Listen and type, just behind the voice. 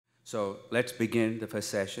So let's begin the first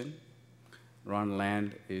session. Ron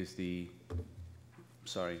Land is the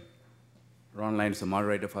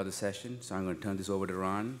moderator for the session, so I'm going to turn this over to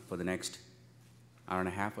Ron for the next hour and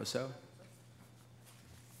a half or so.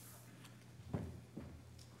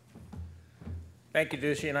 Thank you,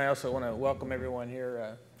 Dushi, and I also want to welcome everyone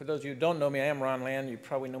here. For those of you who don't know me, I am Ron Land. You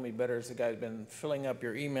probably know me better as the guy who's been filling up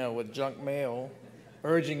your email with junk mail,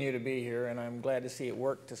 urging you to be here, and I'm glad to see it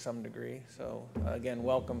work to some degree. So again,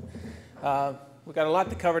 welcome. We've got a lot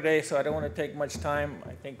to cover today, so I don't want to take much time.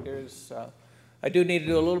 I think I do need to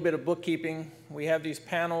do a little bit of bookkeeping. We have these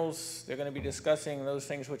panels. They're going to be discussing those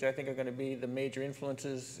things which I think are going to be the major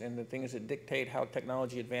influences and the things that dictate how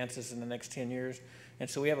technology advances in the next 10 years. And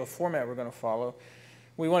so we have a format we're going to follow.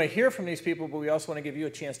 We want to hear from these people, but we also want to give you a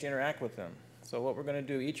chance to interact with them. So what we're going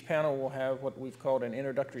to do, each panel will have what we've called an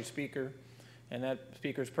introductory speaker, and that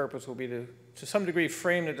speaker's purpose will be to some degree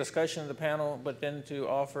frame the discussion of the panel, but then to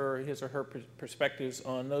offer his or her perspectives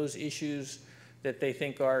on those issues that they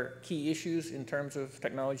think are key issues in terms of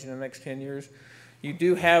technology in the next 10 years. You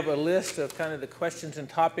do have a list of kind of the questions and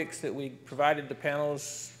topics that we provided the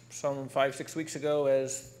panels some 5-6 weeks ago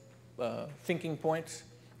as thinking points.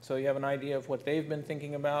 So you have an idea of what they've been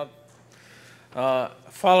thinking about.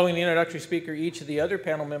 Following the introductory speaker, each of the other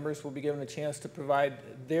panel members will be given a chance to provide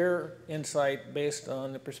their insight based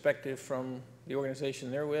on the perspective from the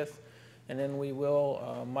organization they're with. And then we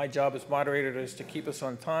will, my job as moderator is to keep us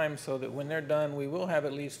on time so that when they're done, we will have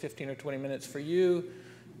at least 15 or 20 minutes for you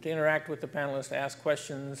to interact with the panelists, to ask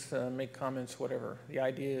questions, make comments, whatever. The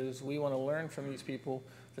idea is we want to learn from these people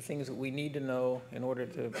the things that we need to know in order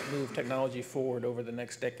to move technology forward over the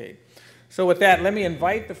next decade. So with that, let me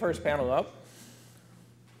invite the first panel up.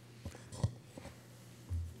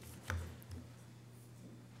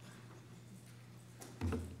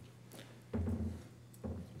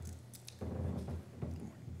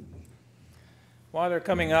 While they're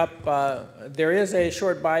coming up, there is a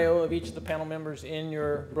short bio of each of the panel members in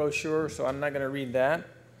your brochure, so I'm not going to read that.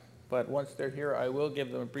 But once they're here, I will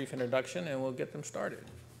give them a brief introduction, and we'll get them started.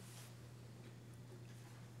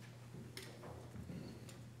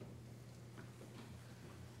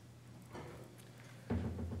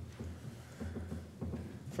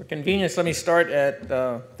 For convenience, let me start at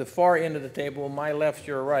the far end of the table, my left,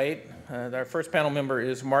 your right. Our first panel member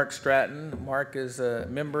is Mark Stratton. Mark is a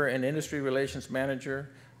member and industry relations manager,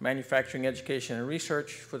 manufacturing education and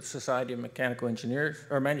research for the Society of Mechanical Engineers,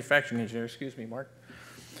 or Manufacturing Engineers, excuse me, Mark.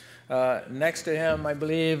 Next to him, I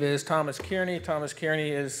believe, is Thomas Kearney. Thomas Kearney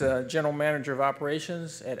is general manager of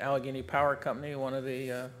operations at Allegheny Power Company, one of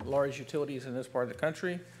the large utilities in this part of the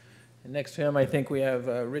country. And next to him, I think we have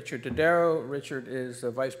Richard Dodaro. Richard is the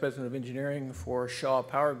Vice President of Engineering for Shaw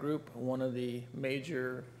Power Group, one of the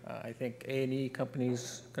major, I think, A&E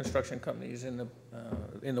companies, construction companies in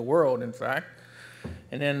the world, in fact.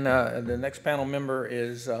 And then the next panel member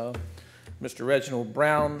is Mr. Reginald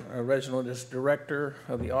Brown. Reginald is Director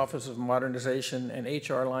of the Office of Modernization and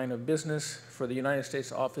HR Line of Business for the United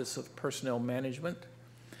States Office of Personnel Management.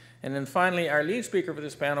 And then finally, our lead speaker for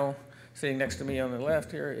this panel, sitting next to me on the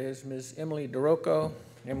left here, is Ms. Emily DeRocco.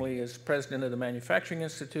 Emily is President of the Manufacturing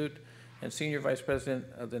Institute and Senior Vice President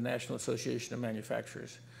of the National Association of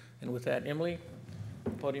Manufacturers. And with that, Emily, the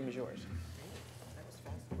podium is yours.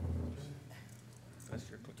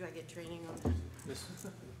 Do I get training on that? Just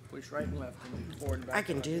push right and left and forward and back. I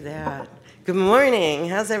can do that. Good morning.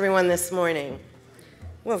 How's everyone this morning?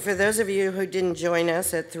 Well, for those of you who didn't join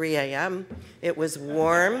us at 3 a.m., it was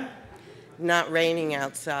warm, not raining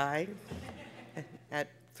outside. At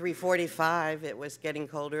 3:45, it was getting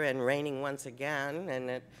colder and raining once again. And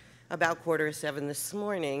at about 6:45 this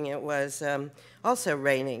morning, it was also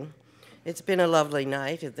raining. It's been a lovely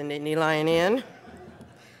night at the Nittany Lion Inn,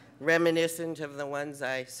 reminiscent of the ones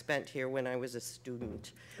I spent here when I was a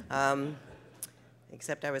student.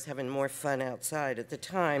 Except I was having more fun outside at the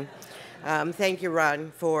time. Thank you,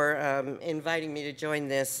 Ron, for inviting me to join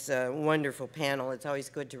this wonderful panel. It's always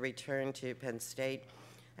good to return to Penn State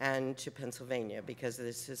and to Pennsylvania because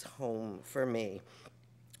this is home for me.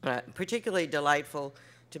 Particularly delightful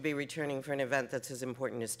to be returning for an event that's as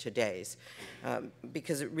important as today's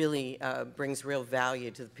because it really brings real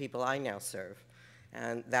value to the people I now serve.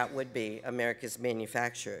 And that would be America's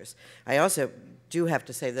manufacturers. I also do have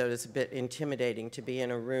to say, though, it's a bit intimidating to be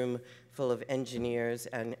in a room full of engineers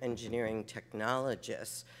and engineering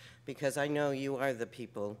technologists, because I know you are the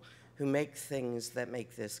people who make things that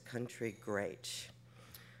make this country great.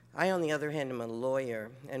 I, on the other hand, am a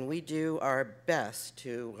lawyer, and we do our best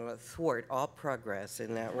to thwart all progress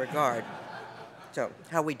in that regard. So,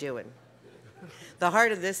 how we doing? The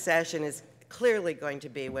heart of this session is clearly going to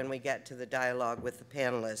be when we get to the dialogue with the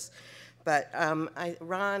panelists. But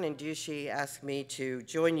Ron and Dushi asked me to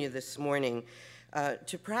join you this morning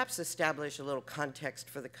to perhaps establish a little context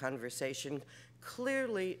for the conversation,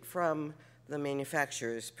 clearly from the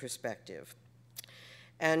manufacturer's perspective.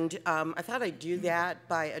 And I thought I'd do that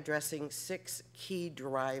by addressing 6 key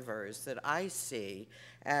drivers that I see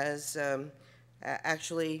as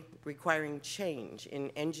actually requiring change in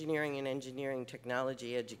engineering and engineering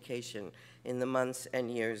technology education in the months and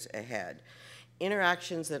years ahead.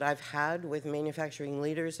 Interactions that I've had with manufacturing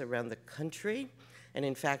leaders around the country, and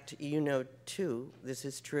in fact, you know too, this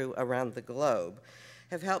is true around the globe,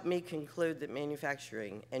 have helped me conclude that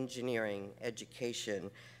manufacturing, engineering, education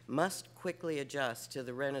must quickly adjust to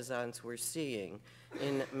the renaissance we're seeing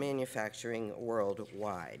in manufacturing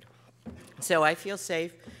worldwide. So I feel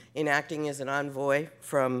safe in acting as an envoy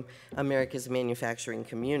from America's manufacturing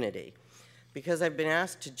community, because I've been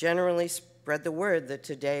asked to generally spread the word that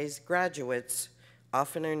today's graduates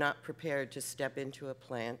often are not prepared to step into a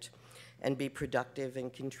plant and be productive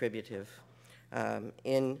and contributive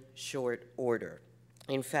in short order.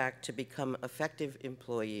 In fact, to become effective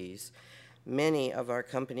employees, many of our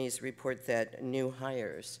companies report that new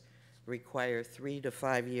hires require 3 to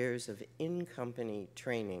 5 years of in-company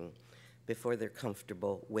training before they're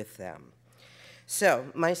comfortable with them. So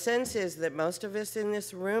my sense is that most of us in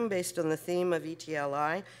this room, based on the theme of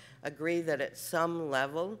ETLI, agree that at some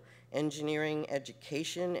level, engineering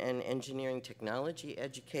education and engineering technology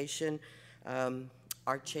education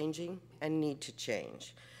are changing and need to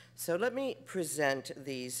change. So let me present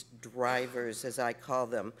these drivers, as I call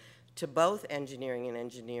them, to both engineering and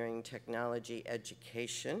engineering technology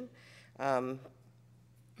education.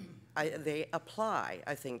 They apply,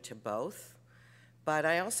 I think, to both, but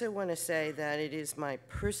I also want to say that it is my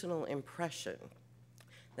personal impression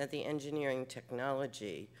that the engineering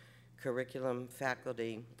technology curriculum,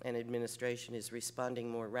 faculty, and administration is responding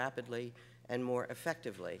more rapidly and more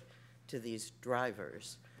effectively to these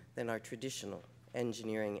drivers than our traditional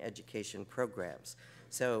engineering education programs.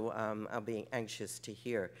 So I'll be anxious to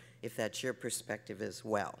hear if that's your perspective as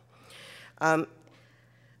well.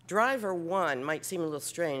 Driver 1 might seem a little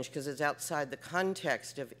strange because it's outside the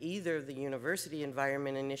context of either the university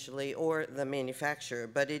environment initially or the manufacturer,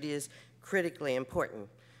 but it is critically important.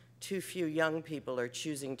 Too few young people are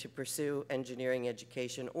choosing to pursue engineering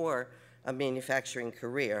education or a manufacturing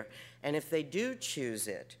career. And if they do choose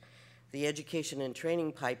it, the education and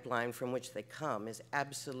training pipeline from which they come is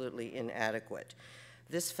absolutely inadequate.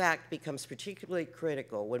 This fact becomes particularly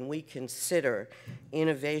critical when we consider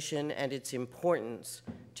innovation and its importance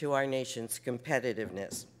to our nation's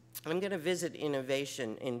competitiveness. I'm going to visit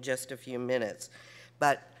innovation in just a few minutes,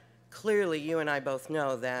 but clearly you and I both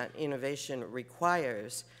know that innovation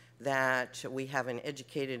requires that we have an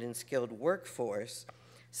educated and skilled workforce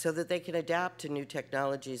so that they can adapt to new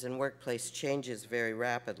technologies and workplace changes very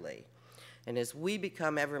rapidly. And as we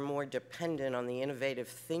become ever more dependent on the innovative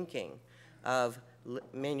thinking of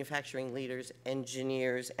manufacturing leaders,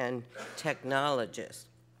 engineers, and technologists,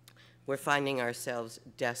 we're finding ourselves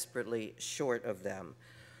desperately short of them.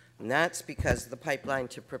 And that's because the pipeline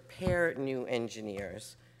to prepare new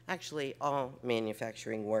engineers, actually all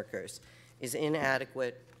manufacturing workers, is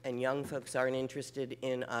inadequate, and young folks aren't interested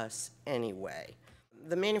in us anyway.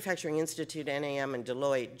 The Manufacturing Institute, NAM, and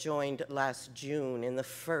Deloitte joined last June in the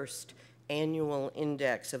first annual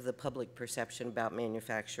index of the public perception about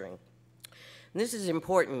manufacturing. And this is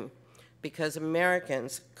important because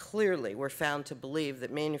Americans clearly were found to believe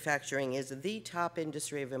that manufacturing is the top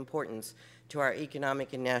industry of importance to our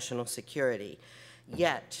economic and national security.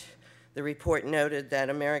 Yet, the report noted that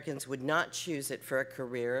Americans would not choose it for a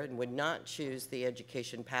career and would not choose the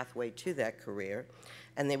education pathway to that career,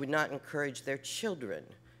 and they would not encourage their children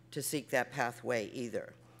to seek that pathway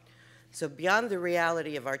either. So beyond the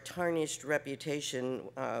reality of our tarnished reputation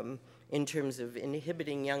in terms of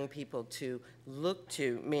inhibiting young people to look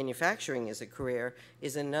to manufacturing as a career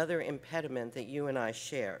is another impediment that you and I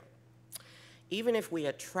share. Even if we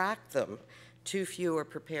attract them, too few are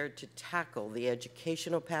prepared to tackle the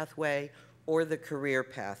educational pathway or the career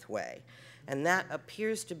pathway. And that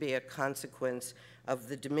appears to be a consequence of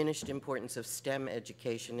the diminished importance of STEM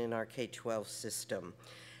education in our K-12 system.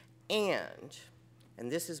 And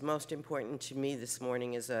this is most important to me this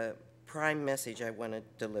morning as a prime message I want to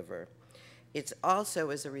deliver, it's also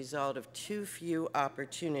as a result of too few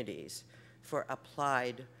opportunities for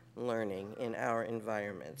applied learning in our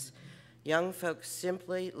environments. Young folks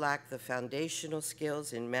simply lack the foundational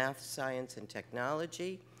skills in math, science, and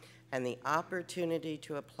technology, and the opportunity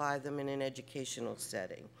to apply them in an educational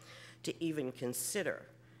setting, to even consider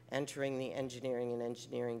entering the engineering and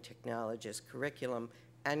engineering technologist curriculum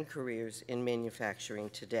and careers in manufacturing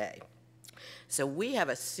today. So we have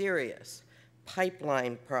a serious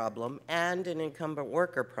pipeline problem and an incumbent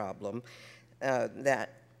worker problem that,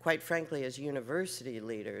 quite frankly, as university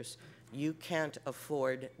leaders, you can't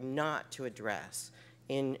afford not to address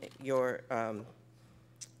in your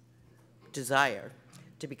desire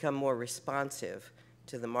to become more responsive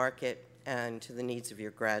to the market and to the needs of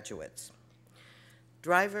your graduates.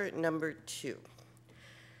 Driver number 2.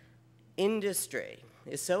 Industry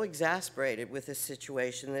is so exasperated with this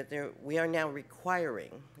situation that we are now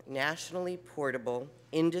requiring nationally portable,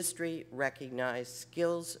 industry-recognized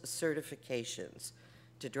skills certifications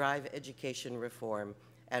to drive education reform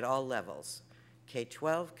at all levels: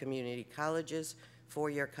 K-12, community colleges,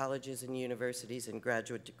 four-year colleges and universities, and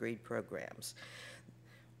graduate degree programs.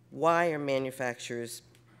 Why are manufacturers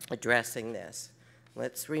addressing this?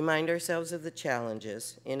 Let's remind ourselves of the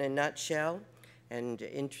challenges. In a nutshell, and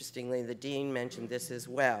interestingly, the dean mentioned this as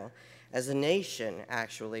well, as a nation,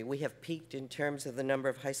 actually, we have peaked in terms of the number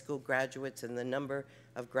of high school graduates, and the number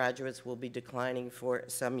of graduates will be declining for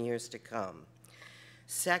some years to come.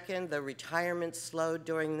 Second, the retirement slowed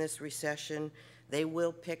during this recession. They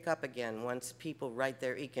will pick up again once people right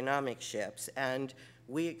their economic ships, and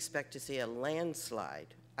we expect to see a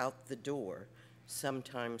landslide out the door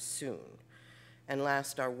sometime soon. And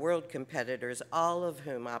last, our world competitors, all of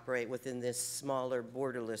whom operate within this smaller,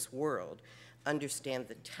 borderless world, understand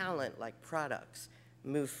that talent, like products,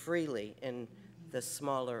 move freely in the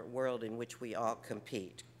smaller world in which we all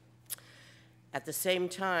compete. At the same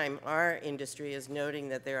time, our industry is noting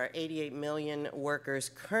that there are 88 million workers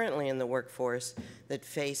currently in the workforce that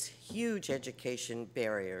face huge education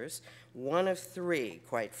barriers, one of 3,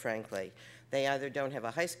 quite frankly. They either don't have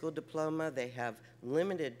a high school diploma, they have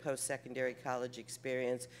limited post-secondary college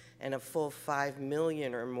experience, and a full 5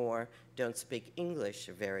 million or more don't speak English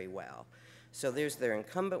very well. So there's their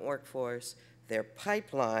incumbent workforce, their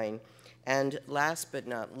pipeline, and last but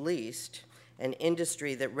not least, an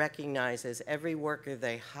industry that recognizes every worker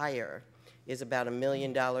they hire is about $1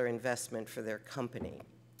 million investment for their company.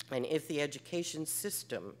 And if the education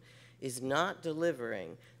system is not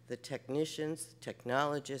delivering the technicians,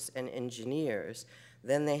 technologists, and engineers,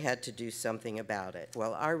 then they had to do something about it.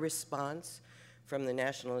 Well, our response from the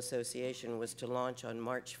National Association was to launch on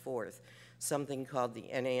March 4th something called the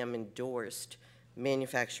NAM-endorsed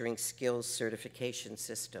Manufacturing Skills Certification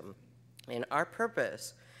System. And our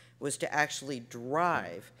purpose was to actually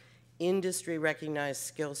drive industry-recognized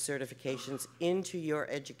skills certifications into your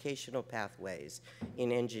educational pathways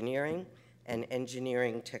in engineering and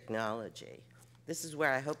engineering technology. This is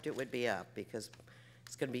where I hoped it would be up, because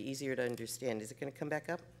it's going to be easier to understand. Is it going to come back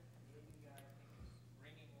up?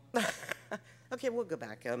 Okay, we'll go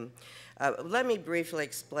back. Let me briefly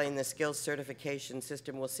explain the skills certification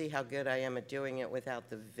system. We'll see how good I am at doing it without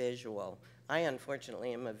the visual. I,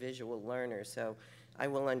 unfortunately, am a visual learner, so I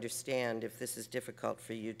will understand if this is difficult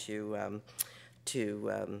for you to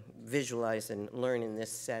visualize and learn in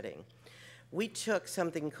this setting. We took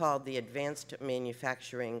something called the Advanced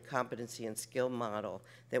Manufacturing Competency and Skill Model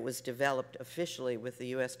that was developed officially with the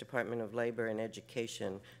U.S. Department of Labor and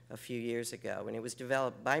Education a few years ago, and it was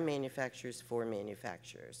developed by manufacturers for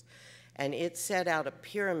manufacturers. And it set out a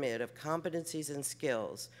pyramid of competencies and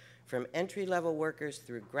skills from entry-level workers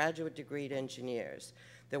through graduate degreed engineers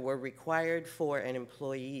that were required for an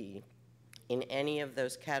employee in any of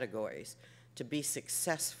those categories to be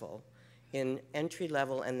successful in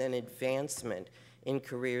entry-level and then advancement in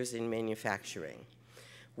careers in manufacturing.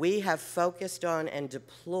 We have focused on and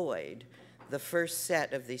deployed the first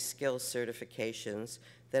set of these skills certifications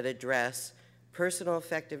that address personal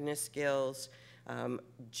effectiveness skills,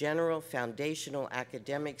 general foundational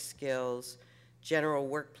academic skills, general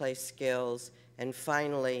workplace skills, and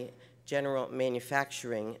finally, general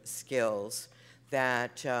manufacturing skills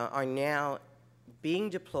that are now being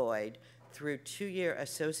deployed through 2-year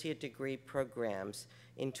associate degree programs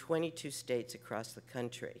in 22 states across the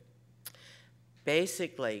country.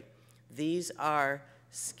 Basically, these are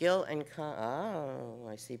skill and, oh,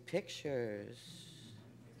 I see pictures.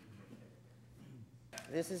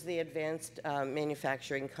 This is the Advanced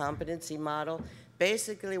Manufacturing Competency Model.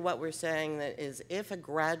 Basically, what we're saying that is if a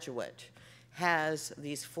graduate has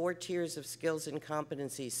these 4 tiers of skills and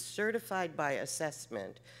competencies certified by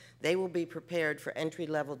assessment, they will be prepared for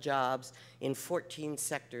entry-level jobs in 14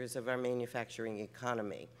 sectors of our manufacturing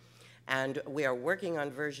economy. And we are working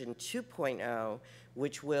on version 2.0,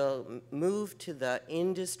 which will move to the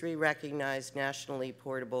industry-recognized nationally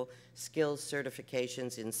portable skills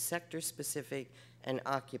certifications in sector-specific and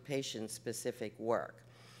occupation-specific work.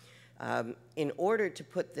 In order to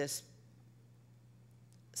put this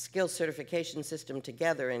skills certification system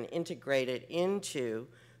together and integrate it into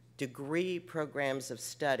degree programs of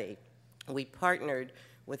study, we partnered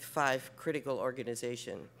with 5 critical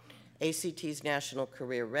organizations: ACT's National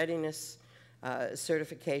Career Readiness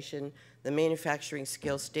Certification, the Manufacturing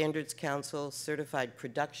Skills Standards Council, Certified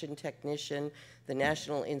Production Technician, the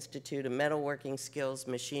National Institute of Metalworking Skills,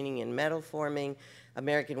 Machining and Metal Forming,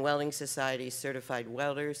 American Welding Society, Certified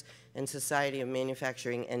Welders, and Society of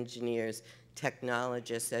Manufacturing Engineers,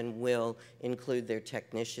 Technologists, and will include their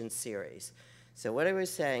Technician series. So what I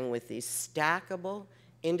was saying, with these stackable,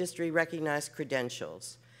 industry-recognized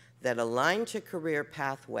credentials that align to career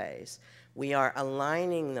pathways, we are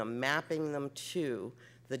aligning them, mapping them to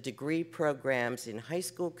the degree programs in high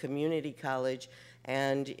school, community college,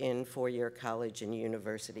 and in four-year college and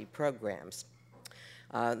university programs.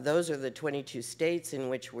 Those are the 22 states in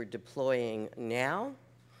which we're deploying now.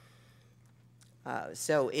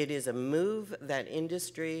 So it is a move that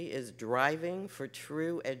industry is driving for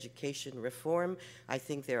true education reform. I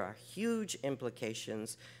think there are huge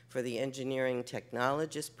implications for the engineering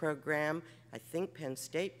technologist program. I think Penn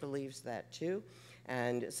State believes that too.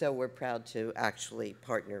 And so we're proud to actually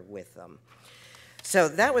partner with them. So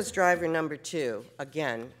that was driver number 2.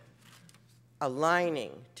 Again,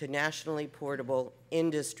 aligning to nationally portable,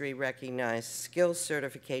 industry-recognized skills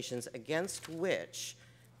certifications against which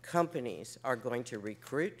companies are going to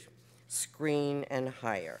recruit, screen, and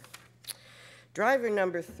hire. Driver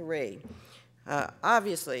number 3,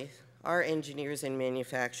 obviously, our engineers in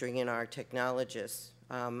manufacturing and our technologists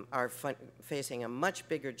are facing a much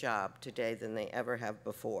bigger job today than they ever have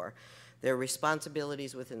before. Their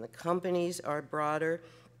responsibilities within the companies are broader,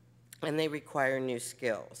 and they require new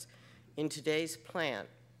skills. In today's plant,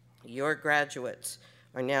 your graduates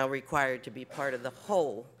are now required to be part of the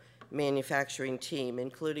whole manufacturing team,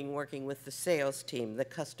 including working with the sales team, the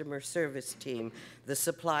customer service team, the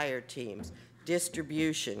supplier teams,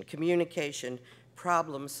 distribution, communication,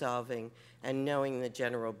 problem solving, and knowing the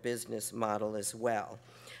general business model as well.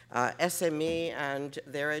 SME and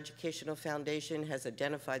their educational foundation has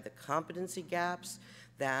identified the competency gaps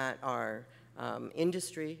that our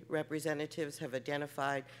industry representatives have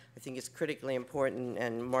identified. I think it's critically important,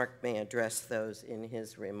 and Mark may address those in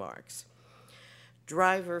his remarks.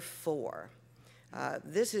 Driver 4,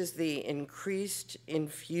 this is the increased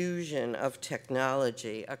infusion of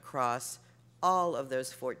technology across all of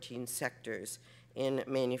those 14 sectors in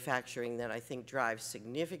manufacturing that I think drives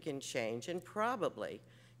significant change, and probably,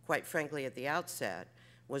 quite frankly, at the outset,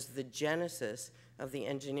 was the genesis of the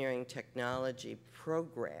engineering technology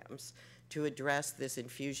programs to address this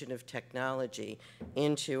infusion of technology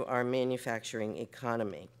into our manufacturing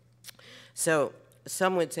economy. So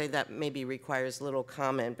some would say that maybe requires little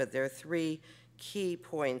comment, but there are 3 key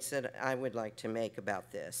points that I would like to make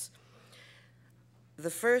about this. The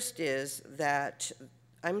first is that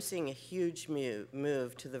I'm seeing a huge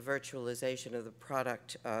move to the virtualization of the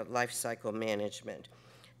product lifecycle management,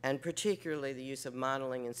 and particularly the use of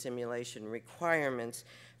modeling and simulation requirements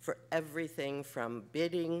for everything from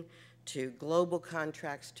bidding to global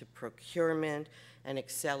contracts to procurement, and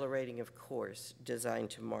accelerating, of course, design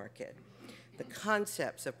to market. The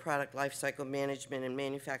concepts of product lifecycle management and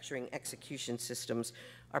manufacturing execution systems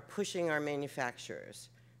are pushing our manufacturers,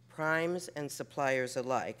 primes and suppliers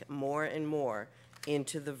alike, more and more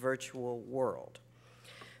into the virtual world.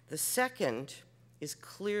 The second is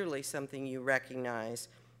clearly something you recognize,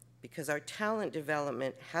 because our talent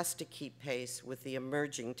development has to keep pace with the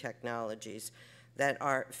emerging technologies that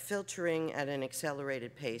are filtering at an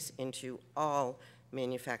accelerated pace into all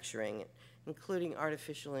manufacturing, including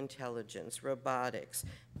artificial intelligence, robotics,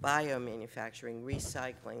 biomanufacturing,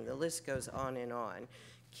 recycling. The list goes on and on.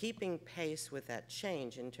 Keeping pace with that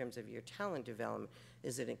change in terms of your talent development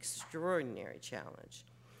is an extraordinary challenge.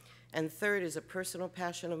 And third is a personal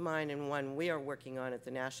passion of mine, and one we are working on at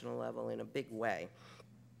the national level in a big way,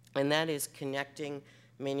 and that is connecting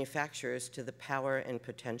manufacturers to the power and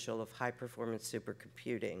potential of high-performance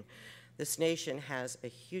supercomputing. This nation has a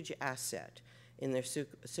huge asset in their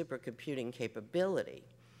supercomputing capability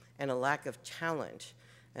and a lack of talent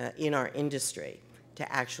in our industry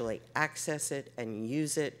to actually access it and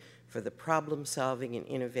use it for the problem solving and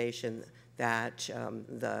innovation that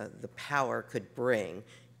the power could bring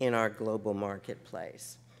in our global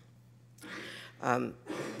marketplace. The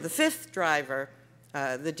 5th driver,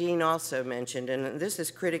 the Dean also mentioned, and this is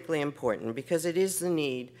critically important because it is the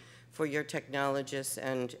need for your technologists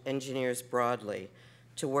and engineers broadly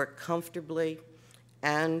to work comfortably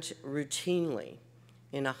and routinely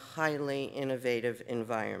in a highly innovative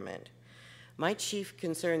environment. My chief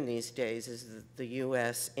concern these days is that the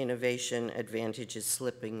U.S. innovation advantage is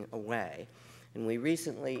slipping away. And we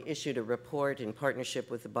recently issued a report in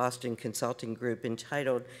partnership with the Boston Consulting Group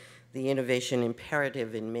entitled The Innovation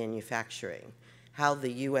Imperative in Manufacturing: How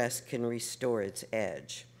the U.S. Can Restore Its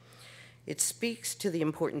Edge. It speaks to the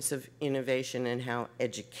importance of innovation and how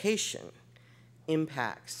education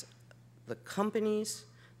impacts the companies,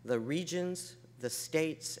 the regions, the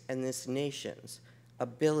states, and this nation's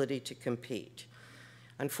ability to compete.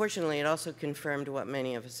 Unfortunately, it also confirmed what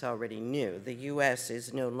many of us already knew. The U.S.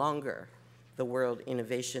 is no longer the world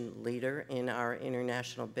innovation leader in our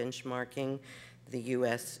international benchmarking. The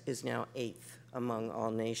U.S. is now 8th among all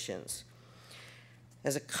nations.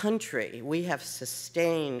 As a country, we have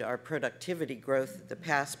sustained our productivity growth in the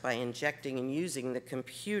past by injecting and using the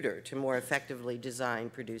computer to more effectively design,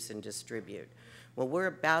 produce, and distribute. Well, we're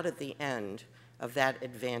about at the end of that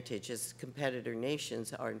advantage, as competitor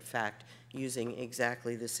nations are, in fact, using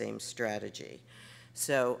exactly the same strategy.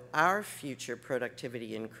 So our future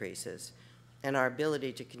productivity increases and our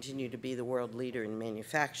ability to continue to be the world leader in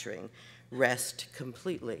manufacturing rest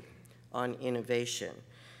completely on innovation.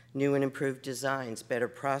 New and improved designs, better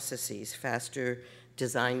processes, faster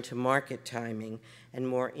design to market timing, and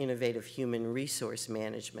more innovative human resource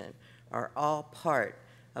management are all part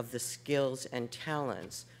of the skills and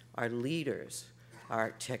talents our leaders,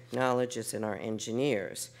 our technologists, and our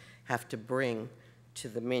engineers have to bring to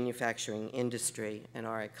the manufacturing industry and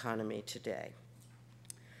our economy today.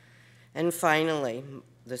 And finally,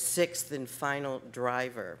 the 6th and final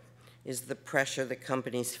driver is the pressure that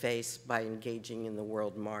companies face by engaging in the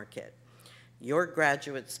world market. Your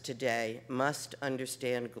graduates today must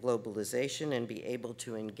understand globalization and be able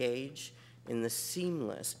to engage in the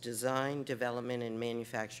seamless design, development, and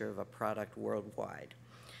manufacture of a product worldwide.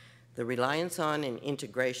 The reliance on and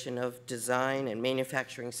integration of design and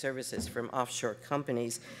manufacturing services from offshore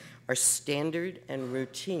companies are standard and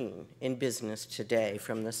routine in business today,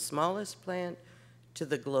 from the smallest plant to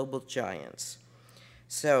the global giants.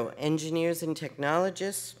 So engineers and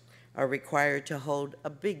technologists are required to hold a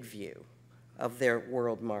big view of their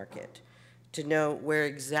world market, to know where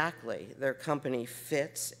exactly their company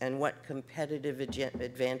fits and what competitive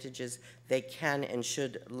advantages they can and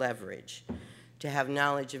should leverage, to have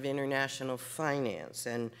knowledge of international finance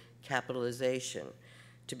and capitalization,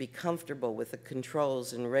 to be comfortable with the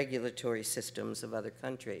controls and regulatory systems of other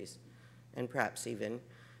countries, and perhaps even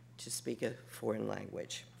to speak a foreign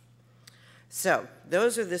language. So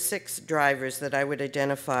those are the 6 drivers that I would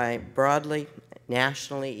identify broadly,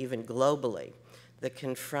 nationally, even globally, that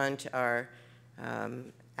confront our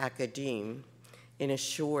academe in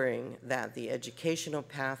assuring that the educational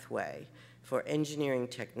pathway for engineering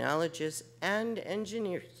technologists and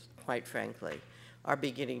engineers, quite frankly, are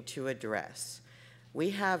beginning to address. We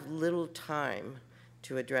have little time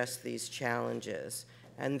to address these challenges,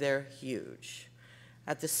 and they're huge.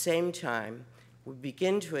 At the same time, we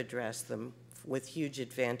begin to address them with huge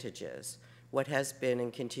advantages, what has been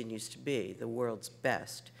and continues to be the world's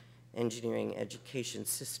best engineering education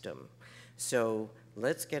system. So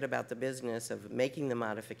let's get about the business of making the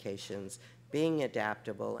modifications, being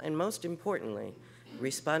adaptable, and most importantly,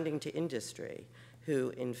 responding to industry, who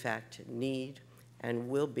in fact need and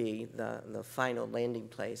will be the final landing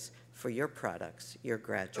place for your products, your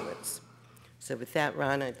graduates. So with that,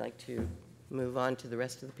 Ron, I'd like to move on to the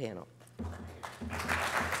rest of the panel.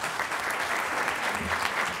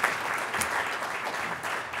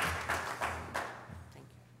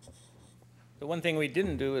 The one thing we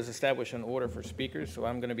didn't do is establish an order for speakers, so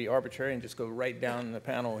I'm going to be arbitrary and just go right down the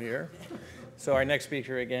panel here. So our next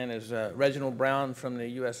speaker, again, is Reginald Brown from the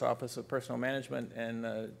U.S. Office of Personnel Management. And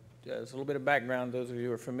as a little bit of background, those of you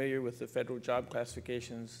who are familiar with the federal job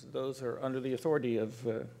classifications, those are under the authority of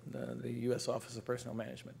the U.S. Office of Personnel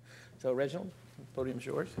Management. So Reginald, the podium's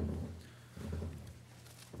yours.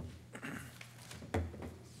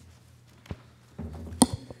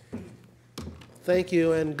 Thank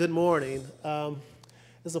you and good morning.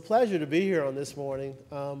 It's a pleasure to be here on this morning.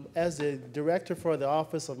 As the director for the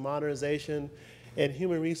Office of Modernization and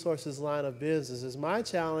Human Resources line of business, it's my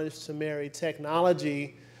challenge to marry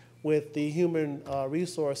technology with the human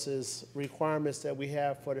resources requirements that we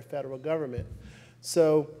have for the federal government.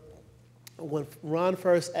 So when Ron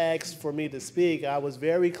first asked for me to speak, I was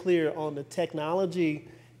very clear on the technology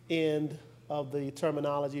end of the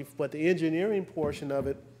terminology, but the engineering portion of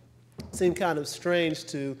it seemed kind of strange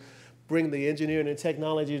to bring the engineering and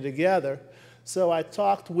technology together. So I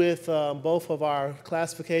talked with both of our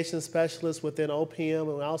classification specialists within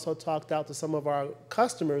OPM, and I also talked out to some of our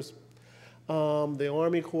customers, the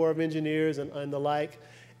Army Corps of Engineers and the like.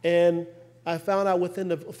 And I found out within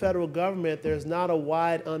the federal government there's not a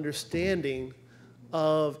wide understanding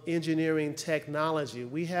of engineering technology.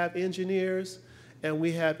 We have engineers and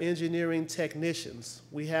we have engineering technicians.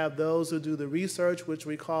 We have those who do the research, which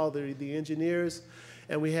we call the engineers,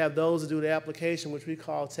 and we have those who do the application, which we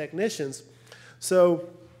call technicians. So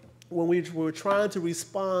when we were trying to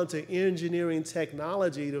respond to engineering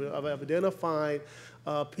technology, of identifying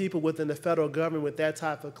people within the federal government with that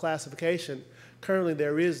type of classification, currently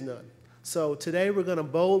there is none. So today we're going to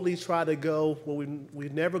boldly try to go where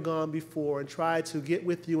we've never gone before and try to get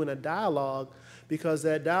with you in a dialogue, because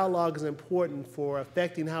that dialogue is important for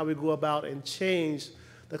affecting how we go about and change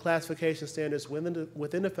the classification standards within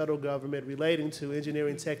the federal government relating to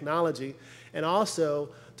engineering technology, and also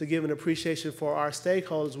to give an appreciation for our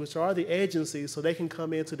stakeholders, which are the agencies, so they can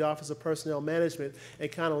come into the Office of Personnel Management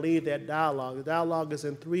and kind of lead that dialogue. The dialogue is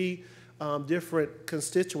in three different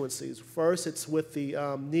constituencies. First, it's with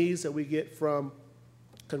the needs that we get from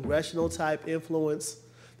congressional type influence.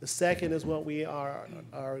 The second is what we are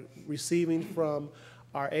receiving from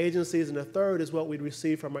our agencies, and the third is what we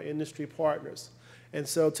receive from our industry partners. And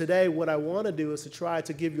so today what I want to do is to try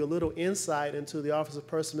to give you a little insight into the Office of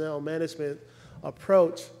Personnel Management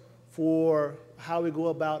approach for how we go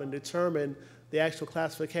about and determine the actual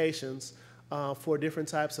classifications for different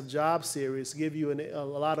types of job series, give you a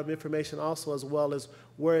lot of information also, as well as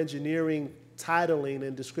where engineering titling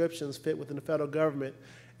and descriptions fit within the federal government,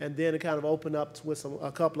 and then to kind of open up with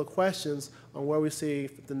a couple of questions on where we see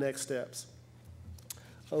the next steps.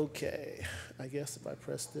 Okay, I guess if I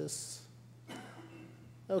press this.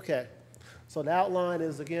 Okay, so the outline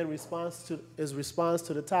is, again, response to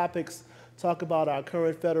the topics, talk about our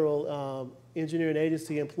current federal engineering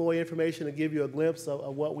agency employee information, and give you a glimpse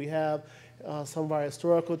of what we have, some of our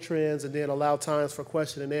historical trends, and then allow times for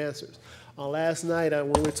question and answers. Last night,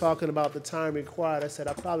 when we were talking about the time required, I said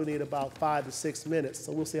I probably need about 5 to 6 minutes,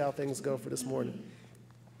 so we'll see how things go for this morning.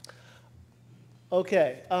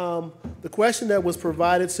 Okay, the question that was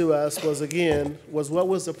provided to us was what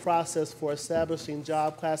was the process for establishing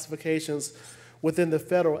job classifications within the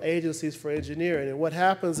federal agencies for engineering? And what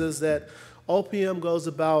happens is that OPM goes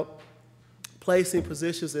about placing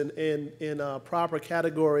positions in proper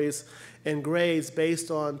categories and grades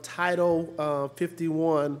based on Title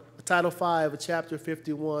 51, Title 5 of Chapter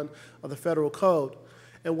 51 of the Federal Code.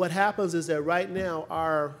 And what happens is that right now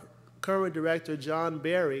our current director, John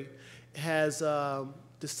Berry, has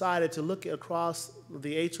decided to look across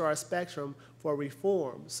the HR spectrum for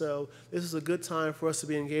reform. So this is a good time for us to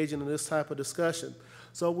be engaging in this type of discussion.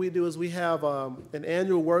 So what we do is we have an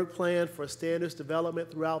annual work plan for standards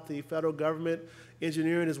development throughout the federal government.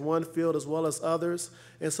 Engineering is one field as well as others.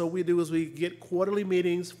 And so what we do is we get quarterly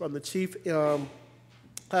meetings from the chief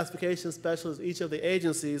classification specialists, each of the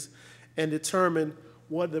agencies, and determine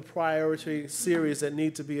what are the priority series that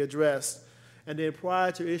need to be addressed. And then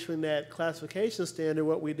prior to issuing that classification standard,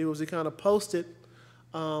 what we do is we kind of post it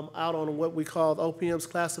out on what we call OPM's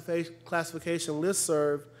classification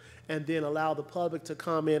listserv, and then allow the public to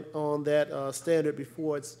comment on that standard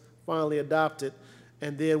before it's finally adopted.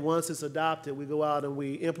 And then once it's adopted, we go out and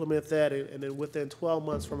we implement that, and then within 12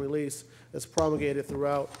 months from release, it's promulgated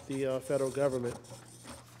throughout the federal government.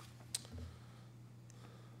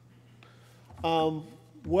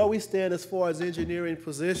 Where we stand as far as engineering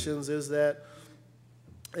positions is that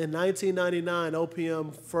in 1999,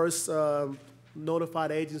 OPM first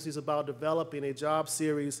notified agencies about developing a job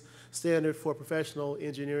series standard for professional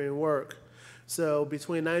engineering work. So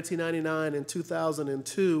between 1999 and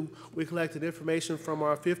 2002, we collected information from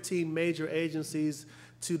our 15 major agencies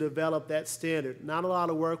to develop that standard. Not a lot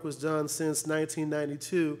of work was done since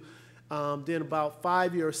 1992. Then about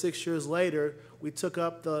 5 or 6 years later, we took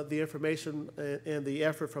up the information and the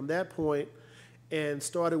effort from that point and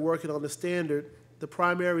started working on the standard. The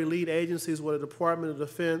primary lead agencies were the Department of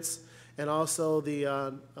Defense and also the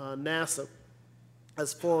NASA,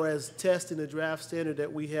 as far as testing the draft standard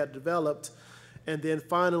that we had developed. And then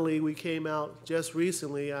finally, we came out just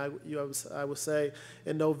recently, I would say,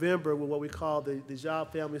 in November with what we call the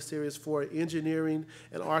Job Family Series for Engineering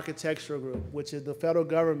and Architectural Group, which is the federal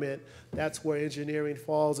government. That's where engineering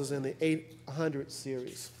falls, is in the 800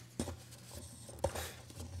 series.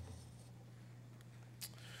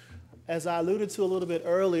 As I alluded to a little bit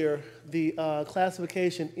earlier, the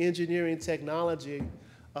classification engineering technologist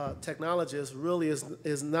really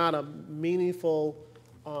is not a meaningful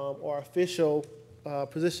or official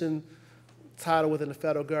position title within the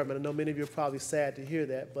federal government. I know many of you are probably sad to hear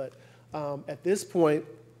that, but at this point,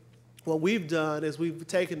 what we've done is we've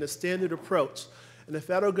taken the standard approach. In the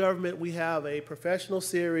federal government, we have a professional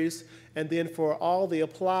series, and then for all the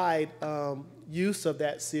applied use of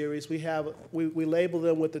that series, we label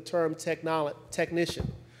them with the term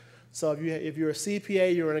technician. So if you're a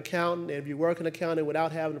CPA, you're an accountant, and if you work in accounting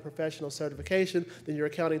without having a professional certification, then you're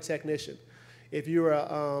an accounting technician. If you're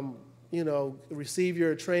receive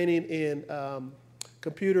your training in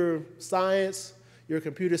computer science, you're a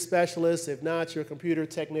computer specialist. If not, you're a computer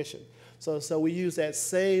technician. So we use that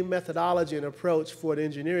same methodology and approach for the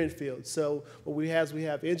engineering field. So what we have is we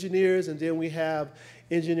have engineers, and then we have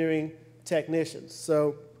engineering technicians.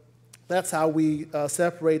 So that's how we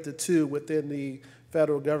separate the two within the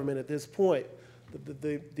federal government at this point.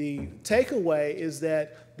 The takeaway is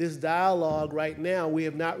that this dialogue right now we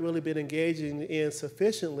have not really been engaging in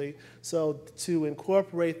sufficiently. So to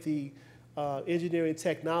incorporate the engineering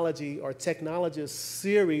technology or technologist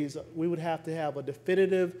series, we would have to have a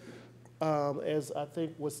definitive, as I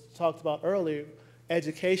think was talked about earlier,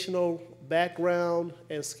 educational background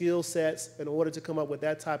and skill sets in order to come up with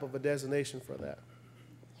that type of a designation for that.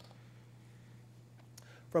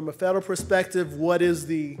 From a federal perspective, what is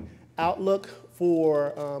the outlook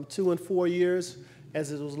for 2 and 4 years?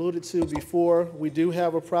 As it was alluded to before, we do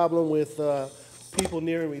have a problem with people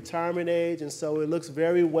nearing retirement age, and so it looks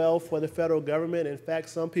very well for the federal government. In fact,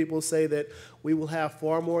 some people say that we will have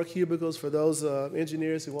far more cubicles for those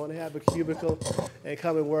engineers who want to have a cubicle and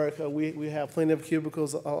come and work. We have plenty of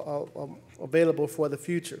cubicles available for the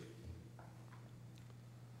future.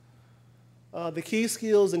 The key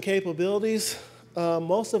skills and capabilities.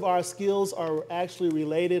 Most of our skills are actually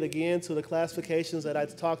related, again, to the classifications that I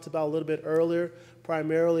talked about a little bit earlier,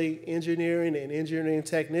 primarily engineering and engineering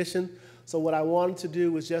technician. So what I wanted to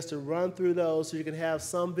do was just to run through those so you can have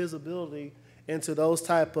some visibility into those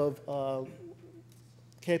type of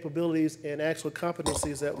capabilities and actual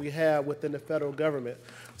competencies that we have within the federal government.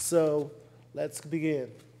 So let's begin.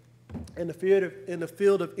 In the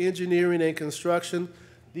field of engineering and construction,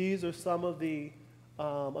 these are some of the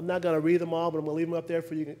I'm not going to read them all, but I'm going to leave them up there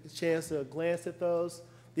for you a chance to glance at those.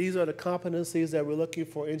 These are the competencies that we're looking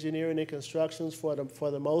for engineering and constructions for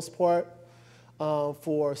the most part.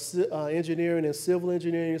 For engineering and civil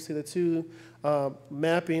engineering, you see the two,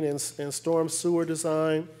 mapping and storm sewer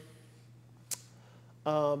design.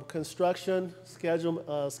 Construction,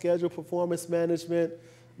 schedule performance management.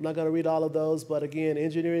 I'm not going to read all of those, but again,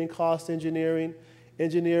 engineering, cost engineering,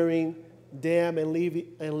 engineering, dam and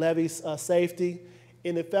levee safety.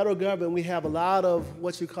 In the federal government, we have a lot of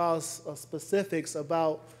what you call specifics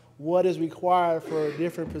about what is required for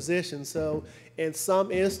different positions. So in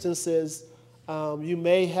some instances, you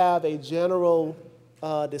may have a general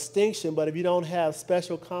distinction, but if you don't have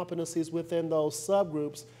special competencies within those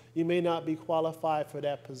subgroups, you may not be qualified for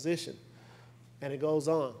that position. And it goes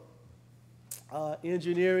on.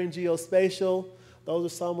 Engineering, geospatial,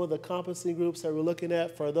 those are some of the competency groups that we're looking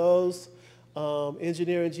at for those.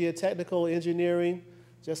 Engineering, geotechnical engineering,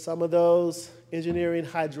 just some of those. Engineering,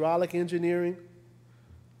 hydraulic engineering.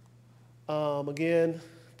 Again,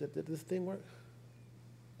 did this thing work?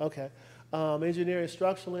 Okay. Engineering,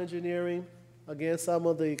 structural engineering. Again, some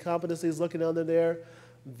of the competencies looking under there.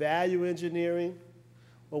 Value engineering,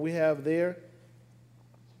 what we have there.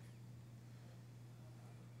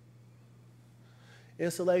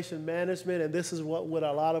 Installation management, and this is what with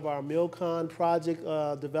a lot of our MILCON project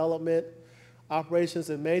development.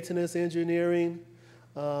 Operations and maintenance engineering,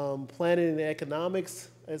 planning and economics.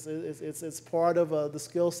 It's part of the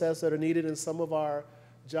skill sets that are needed in some of our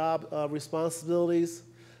job responsibilities.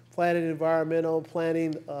 Planning, environmental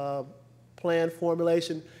planning, plan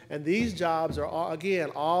formulation. And these jobs are,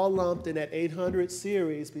 all lumped in that 800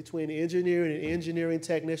 series between engineering and engineering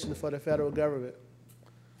technician for the federal government.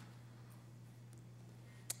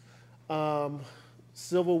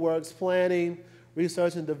 Civil works planning,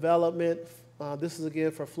 research and development. This is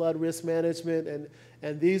again for flood risk management,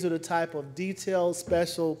 and these are the type of detailed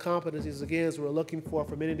special competencies, again, as we're looking for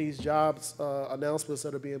many of these jobs announcements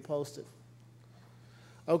that are being posted.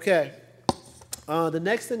 Okay, the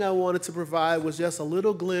next thing I wanted to provide was just a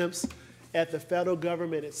little glimpse at the federal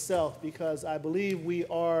government itself, because I believe we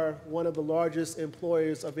are one of the largest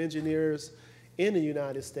employers of engineers in the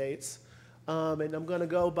United States. And I'm going to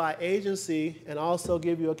go by agency and also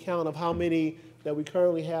give you a count of how many that we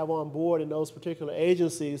currently have on board in those particular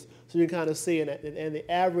agencies, so you can kind of see, and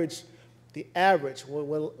the average,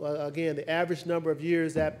 again, the average number of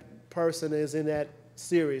years that person is in that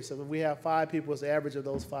series. So if we have 5 people, it's the average of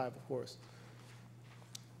those 5, of course.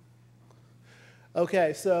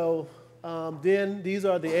 Okay, so then these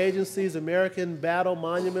are the agencies: American Battle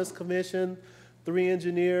Monuments Commission, 3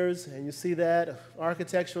 engineers, and you see that,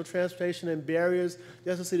 architectural, transportation, and barriers.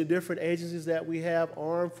 Just to see the different agencies that we have: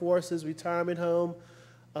 Armed Forces, Retirement Home,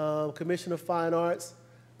 Commission of Fine Arts,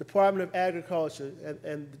 Department of Agriculture,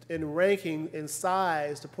 and in ranking in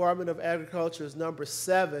size, Department of Agriculture is number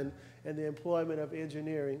 7 in the employment of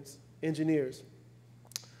engineers.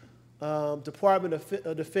 Department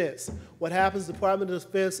of Defense. What happens, Department of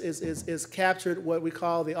Defense is captured what we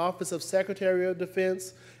call the Office of Secretary of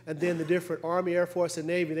Defense, and then the different Army, Air Force, and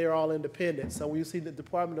Navy, they're all independent. So when you see the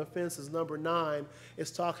Department of Defense is number 9, it's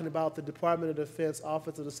talking about the Department of Defense,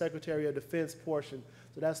 Office of the Secretary of Defense portion.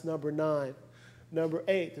 So that's number 9. Number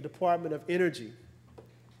 8, the Department of Energy.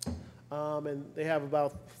 And they have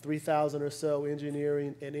about 3,000 or so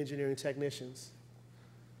engineering and engineering technicians.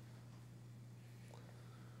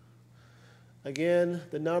 Again,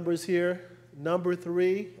 the numbers here. Number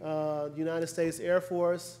 3, United States Air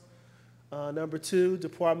Force. Number 2,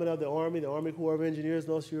 Department of the Army Corps of Engineers.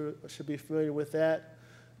 Most of you should be familiar with that.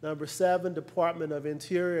 Number 7, Department of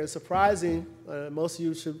Interior. And surprising, most of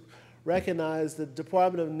you should recognize the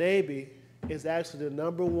Department of Navy is actually the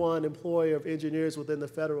number 1 employer of engineers within the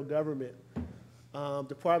federal government.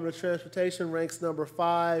 Department of Transportation ranks number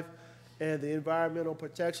 5, and the Environmental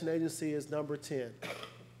Protection Agency is number 10.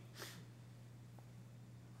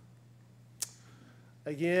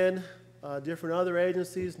 Again, different other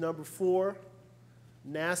agencies. Number 4,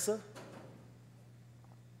 NASA.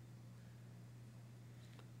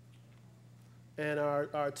 And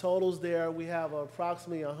our totals there, we have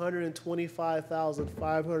approximately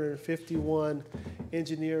 125,551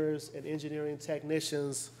 engineers and engineering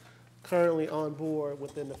technicians currently on board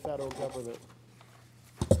within the federal government.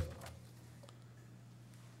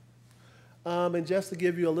 And just to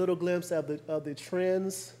give you a little glimpse of the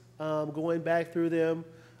trends, going back through them,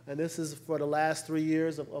 and this is for the last 3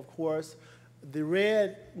 years, of course, the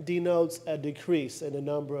red denotes a decrease in the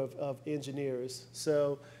number of engineers.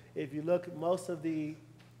 So if you look at most of the,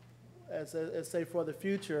 let's say for the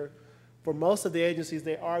future, for most of the agencies,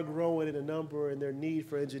 they are growing in the number and their need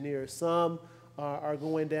for engineers. Some are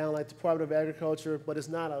going down, like Department of Agriculture, but it's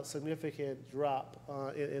not a significant drop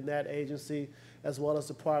in that agency, as well as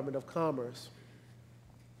Department of Commerce.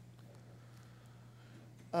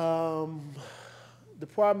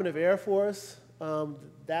 Department of Air Force,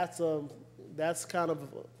 that's kind of,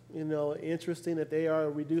 interesting that they are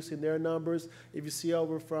reducing their numbers. If you see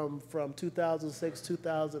over from 2006,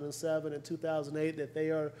 2007, and 2008, that they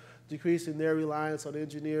are decreasing their reliance on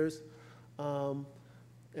engineers, and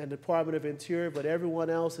Department of Interior, but everyone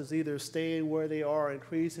else is either staying where they are or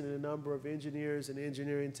increasing in the number of engineers and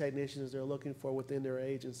engineering technicians they're looking for within their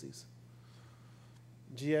agencies.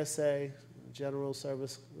 GSA, General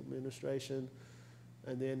Service Administration,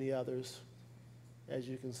 and then the others, as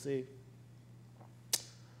you can see.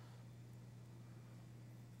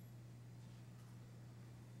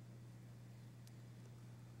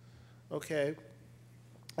 Okay,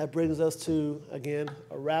 that brings us to, again,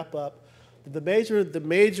 a wrap-up. The major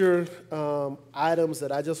items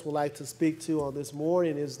that I just would like to speak to on this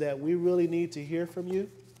morning is that we really need to hear from you,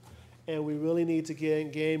 and we really need to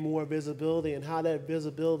gain more visibility, and how that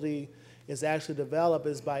visibility is actually developed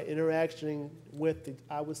is by interacting with,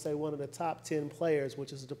 I would say, one of the top 10 players,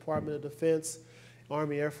 which is the Department of Defense,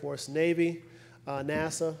 Army, Air Force, Navy,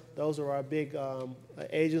 NASA. Those are our big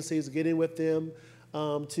agencies. Getting with them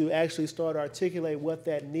to actually start to articulate what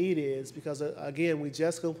that need is, because again, we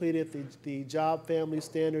just completed the job family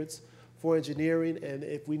standards for engineering, and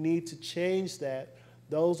if we need to change that,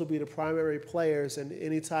 those will be the primary players in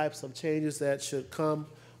any types of changes that should come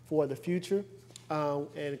for the future.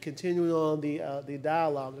 And continuing on the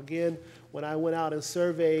dialogue. Again, when I went out and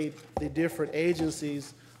surveyed the different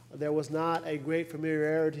agencies, there was not a great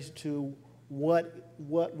familiarity to what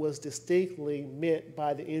was distinctly meant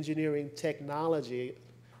by the engineering technology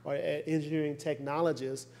or engineering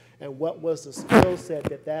technologists, and what was the skill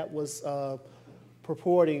set that was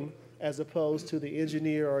purporting as opposed to the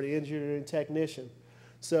engineer or the engineering technician.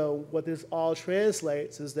 So what this all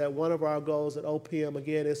translates is that one of our goals at OPM,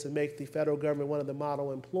 again, is to make the federal government one of the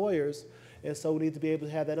model employers. And so we need to be able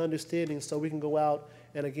to have that understanding so we can go out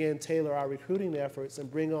and, again, tailor our recruiting efforts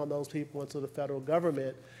and bring on those people into the federal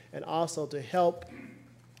government, and also to help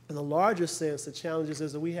in the larger sense. The challenges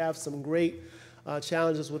is that we have some great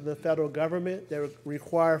challenges within the federal government that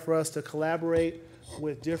require for us to collaborate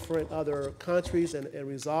with different other countries and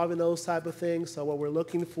resolving those type of things. So what we're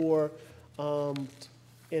looking for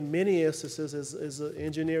in many instances is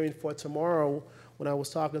engineering for tomorrow. When I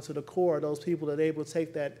was talking to the Corps, those people that are able to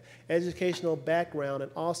take that educational background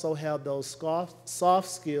and also have those soft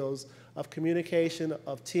skills of communication,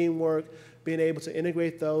 of teamwork, being able to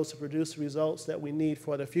integrate those to produce the results that we need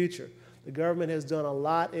for the future. The government has done a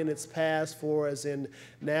lot in its past for us in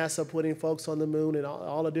NASA putting folks on the moon and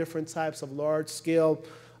all the different types of large-scale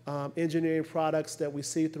engineering products that we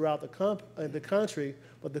see throughout the country,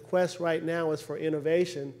 but the quest right now is for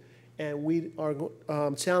innovation, and we are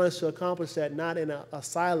challenged to accomplish that not in a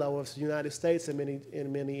silo of the United States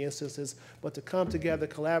in many instances, but to come together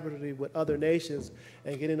collaboratively with other nations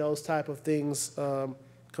and getting those type of things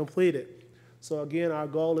completed. So again, our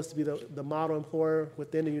goal is to be the model employer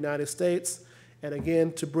within the United States, and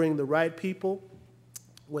again, to bring the right people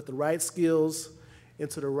with the right skills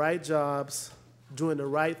into the right jobs, doing the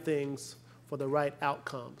right things for the right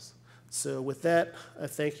outcomes. So with that, I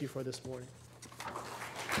thank you for this morning.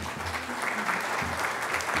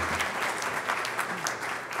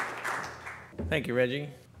 Thank you, Reggie.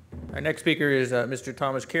 Our next speaker is Mr.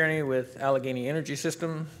 Thomas Kearney with Allegheny Energy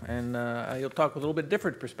System, and he'll talk with a little bit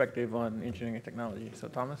different perspective on engineering and technology. So,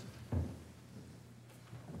 Thomas.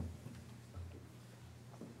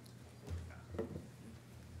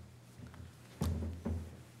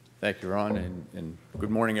 Thank you, Ron, and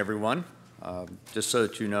good morning, everyone. Just so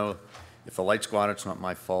that you know, if the lights go out, it's not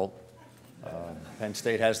my fault. Penn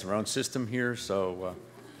State has their own system here, so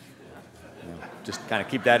just kind of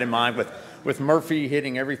keep that in mind. With Murphy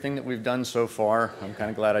hitting everything that we've done so far, I'm kind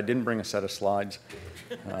of glad I didn't bring a set of slides.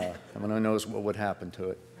 Everyone knows what would happen to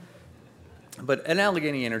it. But at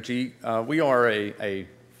Allegheny Energy, we are a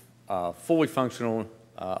fully functional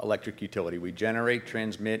electric utility. We generate,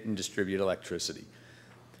 transmit, and distribute electricity.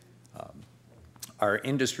 Our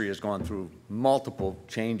industry has gone through multiple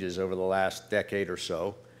changes over the last decade or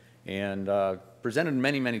so and presented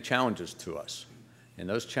many, many challenges to us. And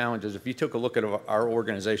those challenges, if you took a look at our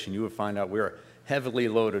organization, you would find out we are heavily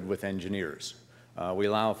loaded with engineers. We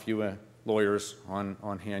allow a few lawyers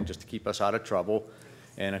on hand just to keep us out of trouble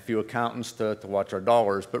and a few accountants to watch our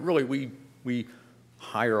dollars. But really, we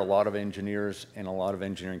hire a lot of engineers and a lot of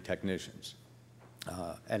engineering technicians.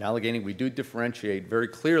 At Allegheny, we do differentiate very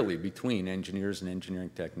clearly between engineers and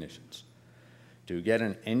engineering technicians. To get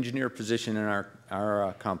an engineer position in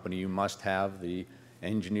our company, you must have the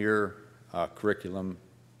engineer curriculum,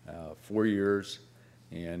 4 years,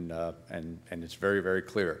 and it's very, very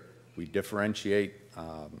clear. We differentiate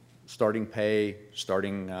starting pay,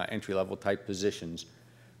 starting entry-level type positions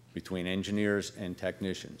between engineers and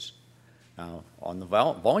technicians. Now, on the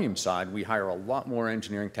volume side, we hire a lot more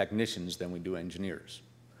engineering technicians than we do engineers.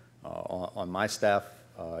 On my staff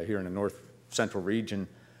here in the North Central region,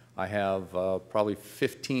 I have probably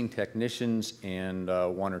 15 technicians and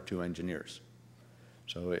 1 or 2 engineers.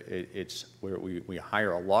 So it's where we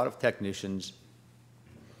hire a lot of technicians.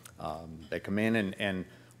 They come in, and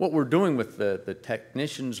what we're doing with the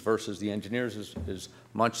technicians versus the engineers is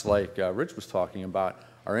much like Rich was talking about.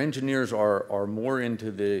 Our engineers are more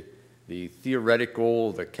into the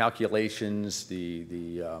theoretical, the calculations,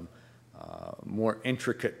 the more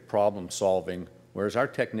intricate problem solving, whereas our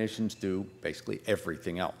technicians do basically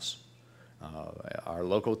everything else. Our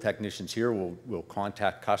local technicians here will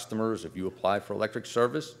contact customers. If you apply for electric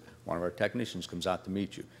service, one of our technicians comes out to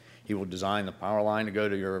meet you. He will design the power line to go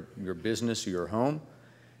to your business or your home,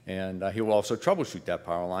 and he will also troubleshoot that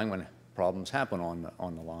power line when problems happen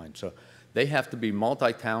on the line. So they have to be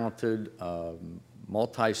multi-talented,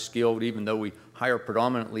 multi-skilled. Even though we hire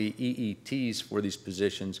predominantly EETs for these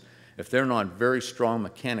positions, if they're not very strong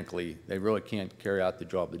mechanically, they really can't carry out the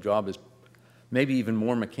job. The job is maybe even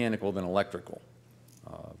more mechanical than electrical,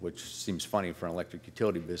 which seems funny for an electric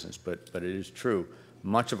utility business, but it is true.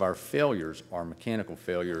 Much of our failures are mechanical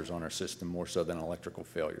failures on our system more so than electrical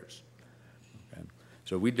failures. Okay?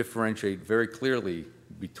 So we differentiate very clearly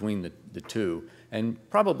between the two, and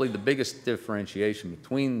probably the biggest differentiation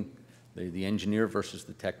between the engineer versus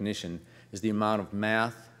the technician is the amount of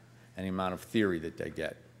math and the amount of theory that they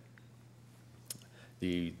get.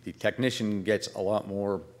 The technician gets a lot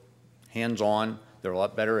more hands-on. They're a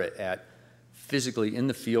lot better at physically in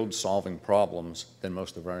the field solving problems than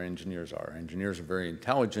most of our engineers are. Engineers are very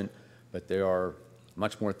intelligent, but they are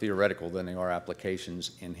much more theoretical than they are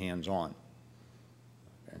applications and hands-on.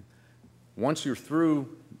 Okay. Once you're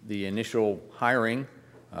through the initial hiring,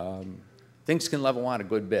 things can level out a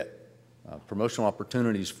good bit. Promotional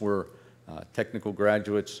opportunities for technical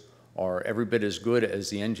graduates are every bit as good as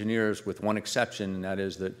the engineers, with one exception, and that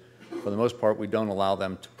is that for the most part we don't allow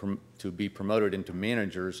them to be promoted into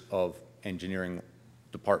managers of engineering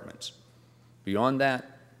departments. Beyond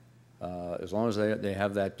that, as long as they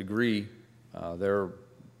have that degree, they're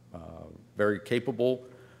very capable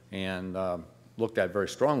and looked at very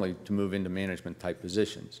strongly to move into management type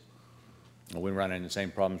positions. We run into the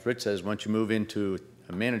same problems Rich says. Once you move into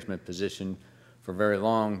a management position for very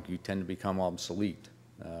long, you tend to become obsolete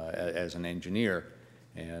as an engineer,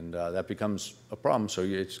 and that becomes a problem. So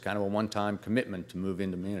it's kind of a one-time commitment to move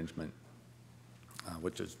into management,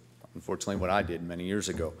 which is unfortunately what I did many years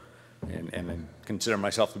ago, and consider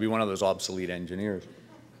myself to be one of those obsolete engineers.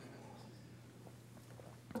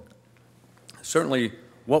 Certainly,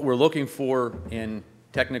 what we're looking for in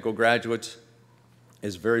technical graduates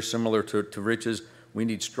is very similar to Rich's. We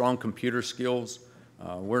need strong computer skills.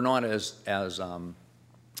 We're not as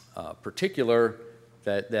particular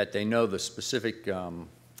that they know the specific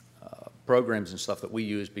programs and stuff that we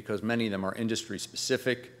use, because many of them are industry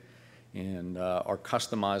specific and are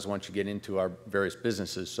customized once you get into our various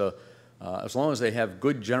businesses. So as long as they have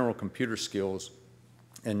good general computer skills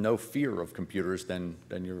and no fear of computers, then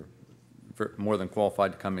you're more than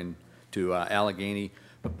qualified to come into Allegheny.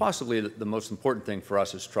 But possibly the most important thing for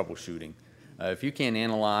us is troubleshooting. If you can't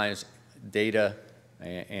analyze data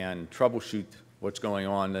and troubleshoot what's going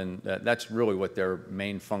on, then that's really what their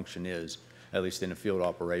main function is, at least in the field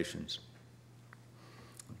operations.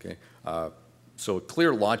 Okay, so a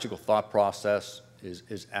clear logical thought process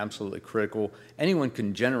is absolutely critical. Anyone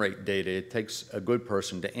can generate data. It takes a good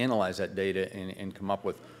person to analyze that data and come up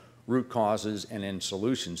with root causes and then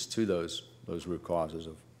solutions to those root causes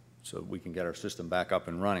so we can get our system back up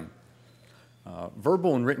and running.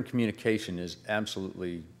 Verbal and written communication is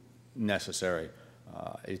absolutely necessary.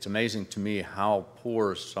 It's amazing to me how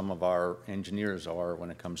poor some of our engineers are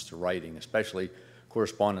when it comes to writing, especially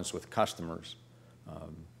correspondence with customers.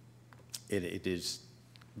 It is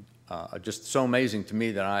just so amazing to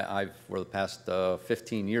me that I've for the past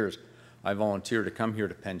 15 years, I volunteered to come here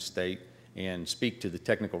to Penn State and speak to the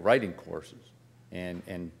technical writing courses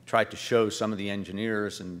and try to show some of the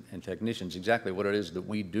engineers and technicians exactly what it is that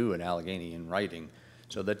we do at Allegheny in writing,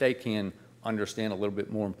 so that they can understand a little bit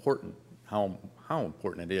more important how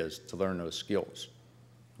important it is to learn those skills.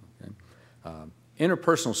 Okay?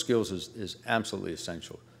 Interpersonal skills is absolutely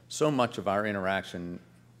essential. So much of our interaction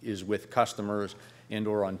is with customers and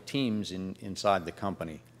or on teams inside the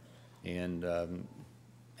company. And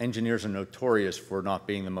engineers are notorious for not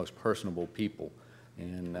being the most personable people.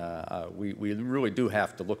 And we really do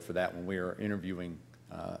have to look for that when we are interviewing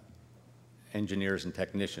engineers and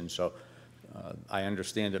technicians. So I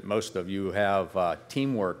understand that most of you have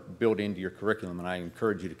teamwork built into your curriculum, and I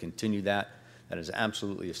encourage you to continue that. That is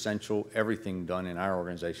absolutely essential. Everything done in our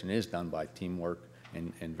organization is done by teamwork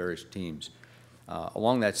and various teams.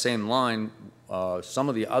 Along that same line, some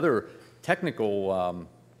of the other technical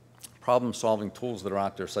problem-solving tools that are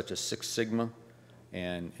out there, such as Six Sigma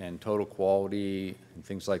and Total Quality and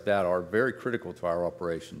things like that, are very critical to our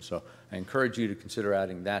operation. So I encourage you to consider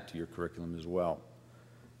adding that to your curriculum as well.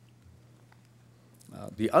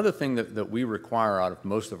 The other thing that we require out of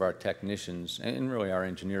most of our technicians, and really our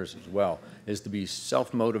engineers as well, is to be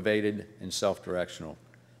self-motivated and self-directional.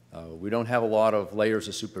 We don't have a lot of layers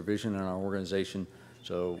of supervision in our organization,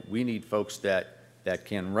 so we need folks that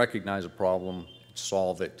can recognize a problem,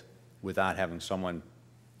 solve it, without having someone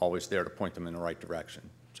always there to point them in the right direction.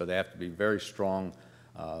 So they have to be very strong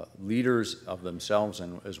leaders of themselves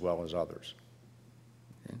and as well as others.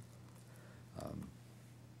 Okay?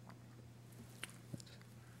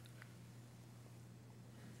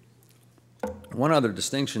 One other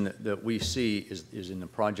distinction that we see is in the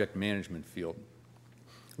project management field.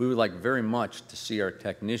 We would like very much to see our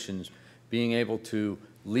technicians being able to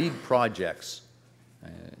lead projects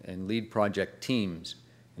and lead project teams.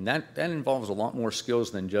 And that involves a lot more skills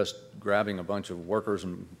than just grabbing a bunch of workers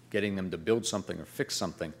and getting them to build something or fix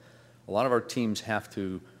something. A lot of our teams have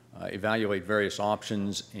to evaluate various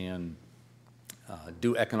options and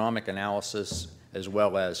do economic analysis as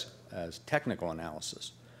well as technical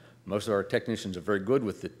analysis. Most of our technicians are very good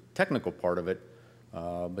with the technical part of it,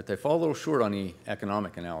 but they fall a little short on the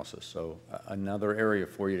economic analysis. So another area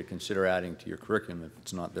for you to consider adding to your curriculum if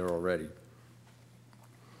it's not there already.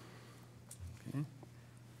 Okay.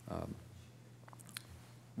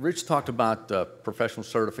 Rich talked about professional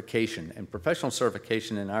certification, and professional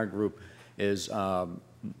certification in our group is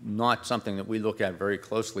not something that we look at very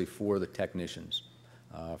closely for the technicians.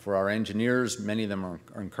 For our engineers, many of them are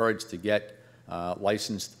encouraged to get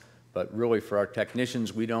licensed, but really for our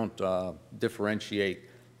technicians, we don't differentiate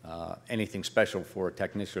anything special for a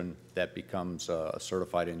technician that becomes a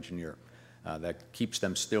certified engineer. That keeps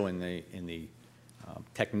them still in the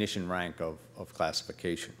technician rank of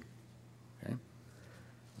classification. Okay?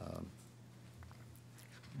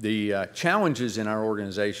 The challenges in our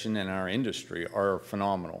organization and our industry are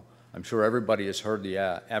phenomenal. I'm sure everybody has heard the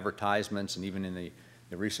advertisements, and even in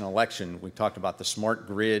the recent election, we talked about the smart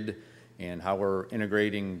grid and how we're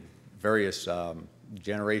integrating various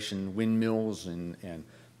generation windmills and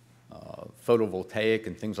photovoltaic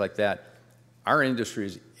and things like that. Our industry,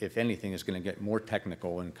 is, if anything, is going to get more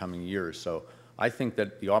technical in coming years. So I think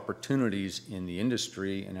that the opportunities in the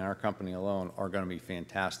industry and in our company alone are going to be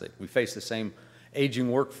fantastic. We face the same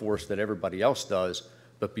aging workforce that everybody else does,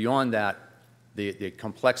 but beyond that, the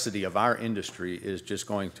complexity of our industry is just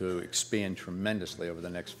going to expand tremendously over the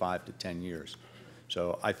next 5 to 10 years.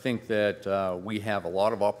 So I think that we have a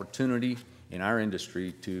lot of opportunity in our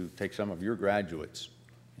industry to take some of your graduates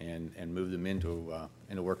and move them into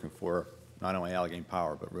working for not only Allegheny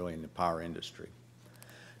Power, but really in the power industry.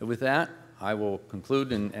 And with that, I will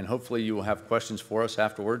conclude, and hopefully you will have questions for us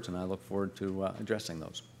afterwards, and I look forward to addressing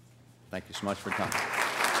those. Thank you so much for coming.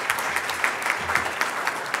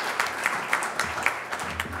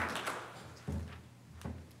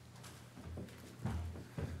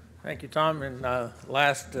 Thank you, Tom. And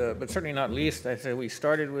last, but certainly not least, I said we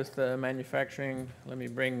started with manufacturing. Let me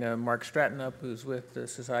bring Mark Stratton up, who's with the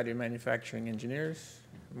Society of Manufacturing Engineers.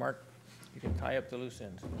 Mark, you can tie up the loose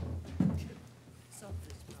ends.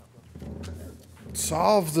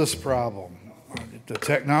 Solve this problem. The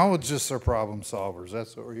technologists are problem solvers.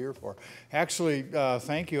 That's what we're here for. Actually,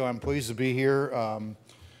 thank you. I'm pleased to be here.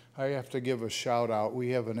 I have to give a shout out. We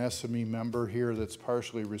have an SME member here that's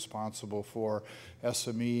partially responsible for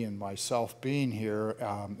SME and myself being here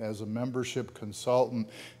as a membership consultant.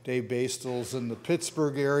 Dave Bastel's in the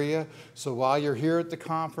Pittsburgh area. So while you're here at the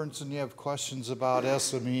conference and you have questions about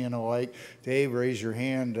SME and the like, Dave, raise your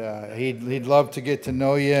hand. He'd love to get to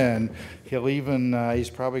know you, and he'll even, he's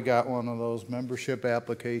probably got one of those membership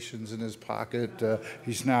applications in his pocket.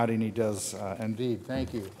 He's nodding, he does indeed.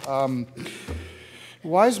 Thank you.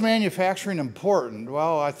 Why is manufacturing important?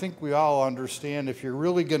 Well, I think we all understand if you're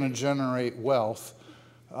really going to generate wealth,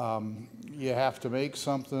 you have to make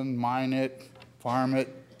something, mine it, farm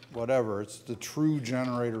it, whatever. It's the true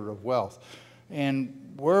generator of wealth.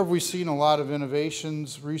 And where have we seen a lot of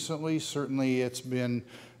innovations recently? Certainly it's been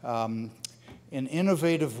in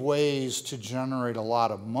innovative ways to generate a lot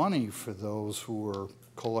of money for those who are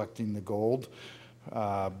collecting the gold,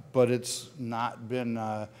 but it's not been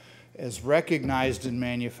as recognized in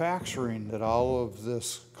manufacturing that all of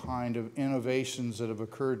this kind of innovations that have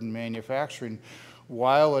occurred in manufacturing,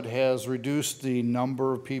 while it has reduced the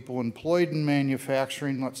number of people employed in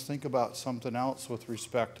manufacturing, let's think about something else with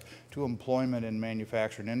respect to employment in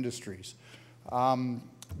manufacturing industries.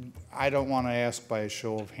 I don't want to ask by a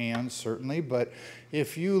show of hands, certainly, but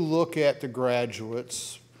if you look at the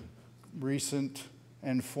graduates, recent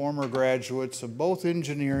and former graduates of both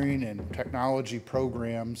engineering and technology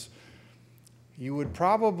programs, you would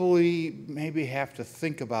probably maybe have to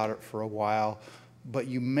think about it for a while, but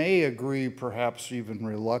you may agree, perhaps even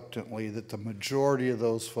reluctantly, that the majority of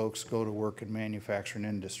those folks go to work in manufacturing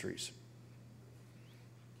industries.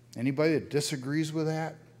 Anybody that disagrees with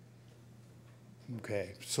that?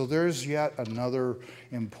 Okay, so there's yet another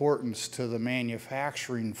importance to the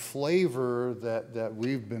manufacturing flavor that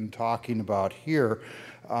we've been talking about here.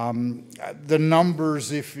 The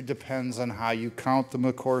numbers, if it depends on how you count them,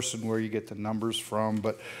 of course, and where you get the numbers from.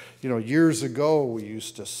 But, you know, years ago we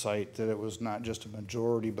used to cite that it was not just a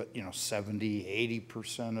majority, but, you know, 70,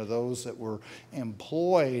 80% of those that were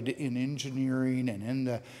employed in engineering and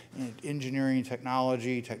in engineering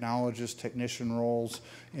technology, technologist, technician roles,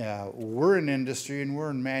 we're in industry and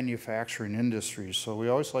we're in manufacturing industries. So we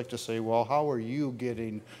always like to say, well, how are you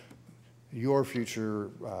getting your future,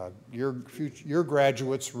 your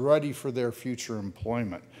graduates ready for their future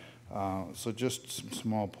employment? So just some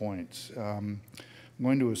small points. I'm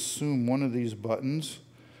going to assume one of these buttons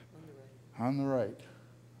on the right.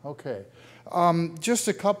 Okay. Just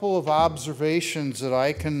a couple of observations that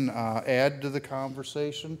I can add to the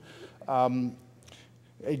conversation.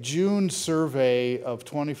 A June survey of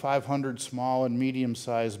 2,500 small and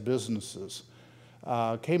medium-sized businesses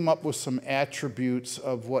came up with some attributes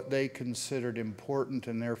of what they considered important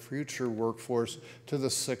in their future workforce to the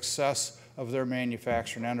success of their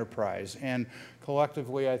manufacturing enterprise. And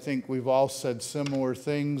collectively, I think we've all said similar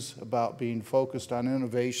things about being focused on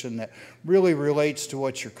innovation that really relates to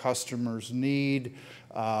what your customers need.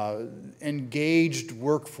 Engaged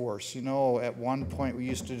workforce. You know, at one point we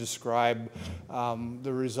used to describe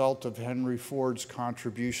the result of Henry Ford's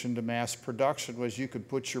contribution to mass production was you could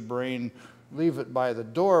put your brain, leave it by the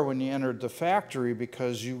door when you entered the factory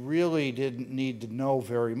because you really didn't need to know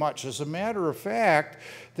very much. As a matter of fact,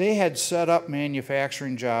 they had set up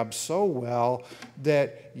manufacturing jobs so well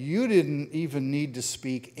that you didn't even need to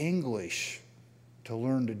speak English to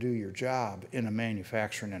learn to do your job in a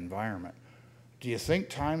manufacturing environment. Do you think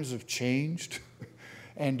times have changed?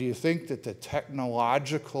 And do you think that the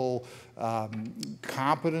technological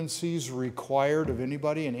competencies required of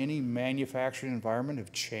anybody in any manufacturing environment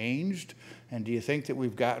have changed? And do you think that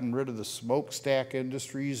we've gotten rid of the smokestack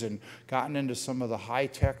industries and gotten into some of the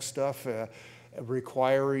high-tech stuff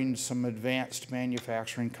requiring some advanced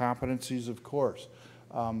manufacturing competencies? Of course.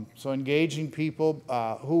 So engaging people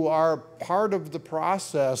who are part of the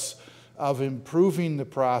process of improving the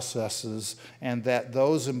processes, and that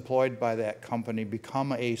those employed by that company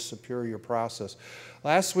become a superior process.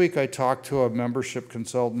 Last week I talked to a membership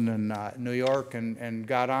consultant in New York and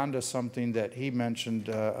got onto something that he mentioned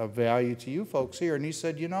of value to you folks here. And he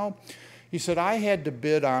said, you know, I had to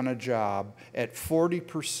bid on a job at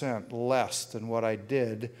 40% less than what I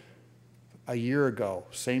did a year ago.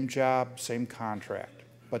 Same job, same contract.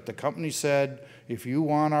 But the company said, if you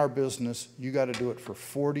want our business, you got to do it for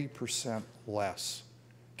 40% less.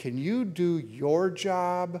 Can you do your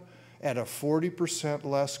job at a 40%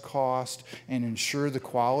 less cost and ensure the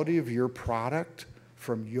quality of your product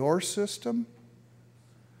from your system?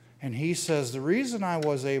 And he says, the reason I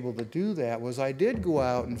was able to do that was I did go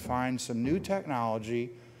out and find some new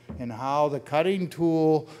technology and how the cutting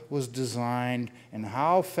tool was designed and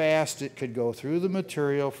how fast it could go through the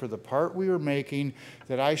material for the part we were making,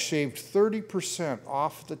 that I shaved 30%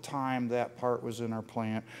 off the time that part was in our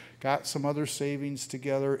plant, got some other savings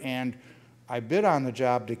together, and I bid on the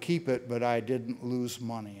job to keep it, but I didn't lose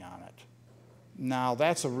money on it. Now,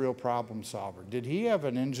 that's a real problem solver. Did he have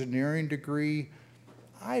an engineering degree?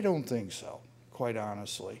 I don't think so, quite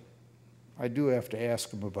honestly. I do have to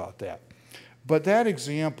ask him about that. But that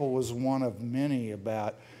example was one of many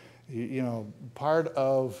about, you know, part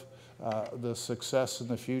of the success in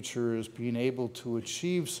the future is being able to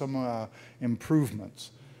achieve some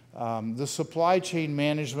improvements. The supply chain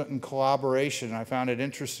management and collaboration, I found it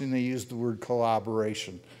interesting they used the word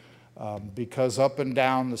collaboration because up and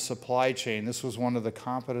down the supply chain, this was one of the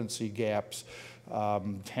competency gaps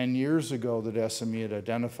 10 years ago that SME had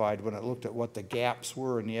identified when it looked at what the gaps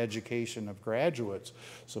were in the education of graduates.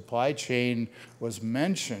 Supply chain was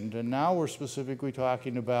mentioned, and now we're specifically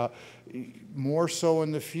talking about, more so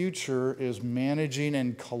in the future, is managing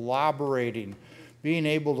and collaborating, being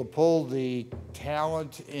able to pull the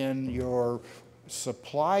talent in your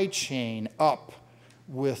supply chain up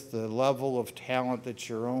with the level of talent that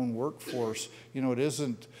your own workforce, you know, it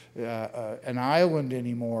isn't an island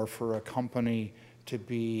anymore for a company to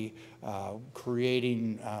be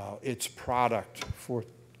creating its product for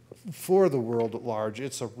the world at large.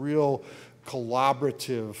 It's a real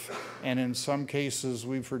collaborative, and in some cases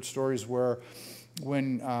we've heard stories where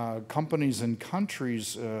when companies and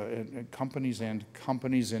countries, companies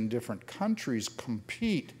in different countries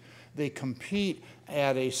compete, they compete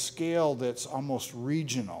at a scale that's almost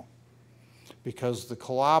regional, because the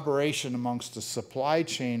collaboration amongst the supply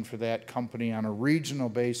chain for that company on a regional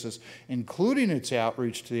basis, including its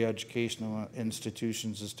outreach to the educational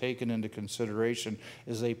institutions, is taken into consideration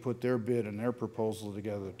as they put their bid and their proposal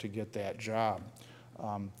together to get that job.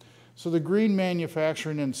 So the green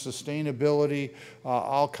manufacturing and sustainability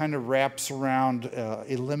all kind of wraps around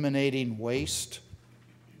eliminating waste,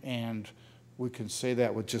 and we can say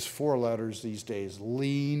that with just 4 letters these days: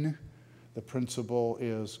 lean. The principle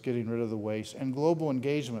is getting rid of the waste, and global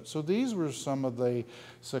engagement. So these were some of the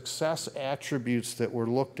success attributes that were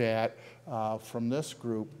looked at from this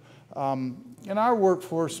group. In our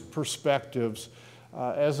workforce perspectives,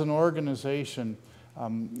 as an organization,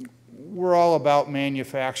 we're all about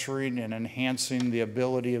manufacturing and enhancing the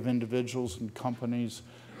ability of individuals and companies.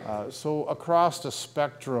 So across the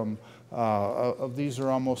spectrum of these are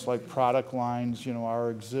almost like product lines, you know,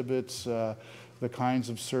 our exhibits, the kinds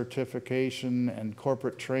of certification and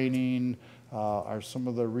corporate training are some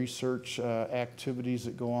of the research activities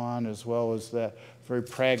that go on, as well as that very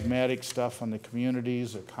pragmatic stuff on the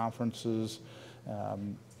communities, the conferences,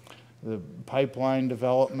 the pipeline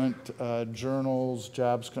development journals,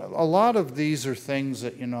 jobs. A lot of these are things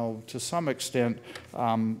that, you know, to some extent,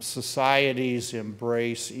 societies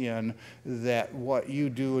embrace in that what you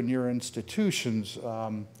do in your institutions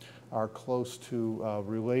are close to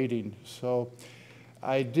relating. So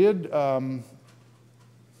I did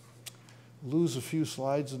lose a few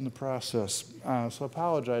slides in the process, so I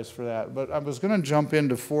apologize for that. But I was going to jump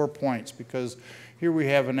into 4 points, because here we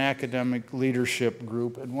have an academic leadership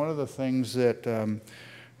group, and one of the things that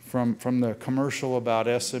from the commercial about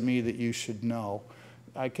SME that you should know,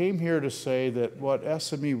 I came here to say that what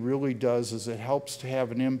SME really does is it helps to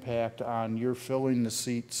have an impact on your filling the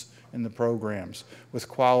seats in the programs with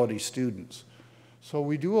quality students. So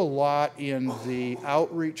we do a lot in the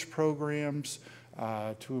outreach programs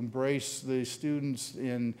to embrace the students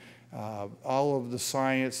in all of the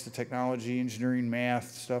science, the technology, engineering,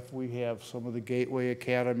 math stuff. We have some of the Gateway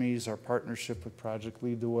Academies, our partnership with Project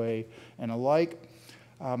Lead the Way, and alike.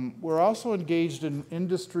 We're also engaged in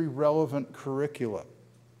industry-relevant curricula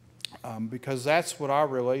because that's what our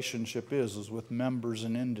relationship is with members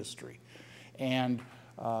in industry. And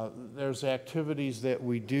there's activities that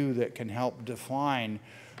we do that can help define,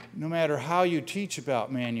 no matter how you teach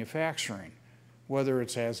about manufacturing, whether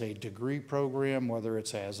it's as a degree program, whether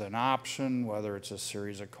it's as an option, whether it's a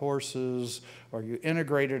series of courses, or you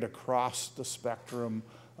integrate it across the spectrum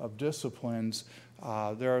of disciplines,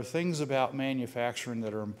 there are things about manufacturing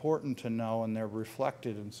that are important to know, and they're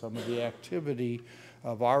reflected in some of the activity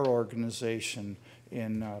of our organization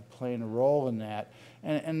in playing a role in that.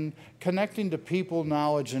 And connecting to people,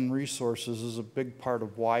 knowledge, and resources is a big part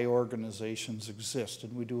of why organizations exist,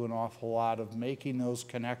 and we do an awful lot of making those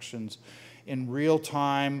connections in real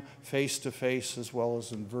time, face-to-face, as well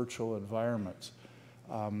as in virtual environments.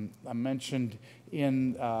 I mentioned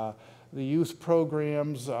in the youth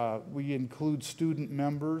programs, we include student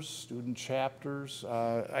members, student chapters.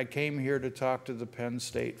 I came here to talk to the Penn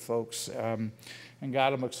State folks and got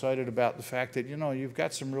them excited about the fact that, you know, you've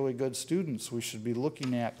got some really good students. We should be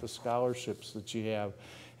looking at the scholarships that you have.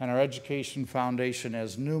 And our Education Foundation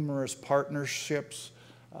has numerous partnerships,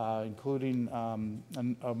 including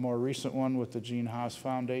a more recent one with the Gene Haas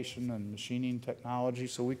Foundation and machining technology.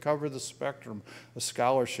 So we cover the spectrum of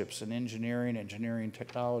scholarships in engineering, engineering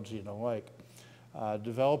technology, and the like.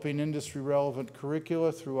 Developing industry-relevant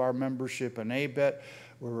curricula through our membership in ABET.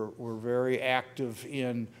 We're very active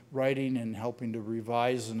in writing and helping to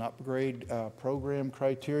revise and upgrade program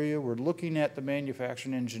criteria. We're looking at the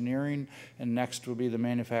manufacturing engineering, and next will be the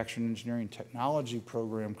manufacturing engineering technology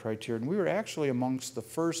program criteria. And we were actually amongst the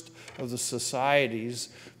first of the societies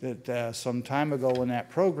that some time ago when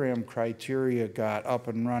that program criteria got up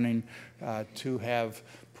and running to have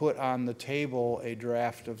put on the table a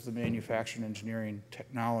draft of the manufacturing engineering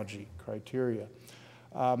technology criteria.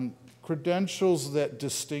 Credentials that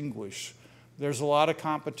distinguish. There's a lot of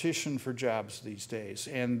competition for jobs these days,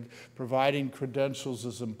 and providing credentials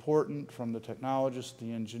is important, from the technologist,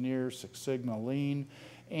 the engineer, Six Sigma, Lean,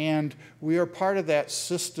 and we are part of that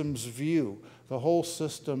systems view. The whole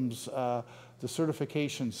systems, the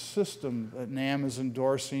certification system that NAM is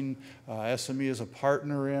endorsing, SME is a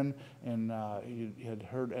partner in, and you had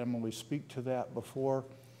heard Emily speak to that before.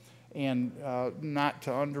 And not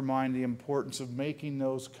to undermine the importance of making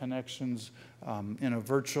those connections in a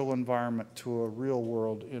virtual environment to a real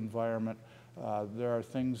world environment. There are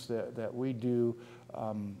things that we do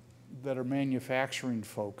that are manufacturing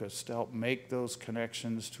focused to help make those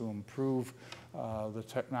connections, to improve the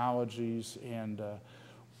technologies and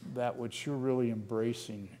that which you're really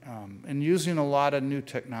embracing, and using a lot of new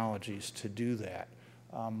technologies to do that.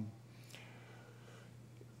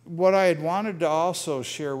 What I had wanted to also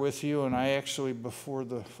share with you, and I actually before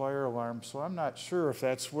the fire alarm, so I'm not sure if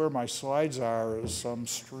that's where my slides are, is some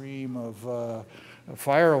stream of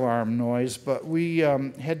fire alarm noise, but we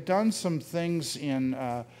had done some things in,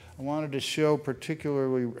 I wanted to show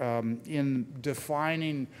particularly in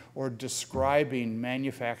defining or describing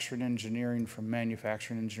manufacturing engineering from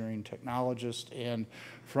manufacturing engineering technologists and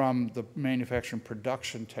from the manufacturing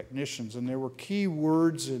production technicians, and there were key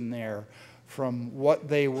words in there from what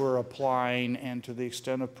they were applying and to the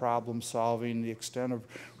extent of problem solving, the extent of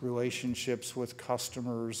relationships with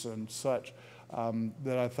customers and such,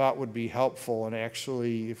 that I thought would be helpful. And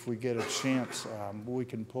actually, if we get a chance, we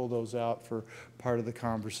can pull those out for part of the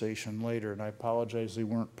conversation later. And I apologize they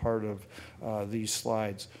weren't part of these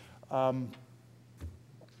slides.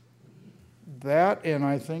 That, and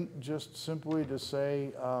I think just simply to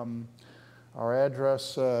say, our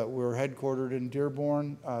address, we're headquartered in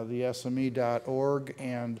Dearborn, the SME.org,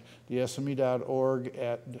 and the SME.org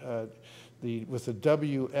with the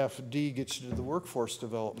WFD gets you to the workforce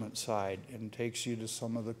development side and takes you to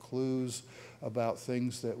some of the clues about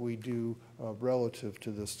things that we do relative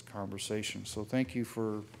to this conversation. So thank you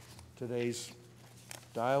for today's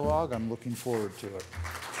dialogue. I'm looking forward to it.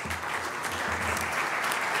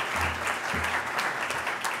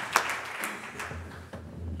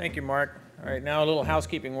 Thank you, Mark. All right, now a little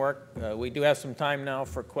housekeeping work. We do have some time now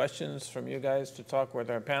for questions from you guys to talk with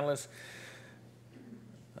our panelists.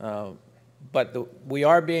 We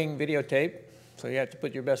are being videotaped, so you have to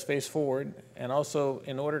put your best face forward. And also,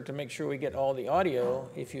 in order to make sure we get all the audio,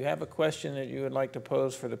 if you have a question that you would like to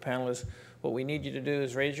pose for the panelists, what we need you to do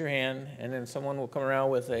is raise your hand, and then someone will come around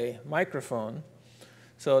with a microphone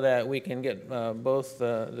so that we can get both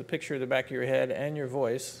the picture of the back of your head and your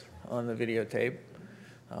voice on the videotape.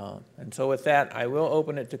 And so with that, I will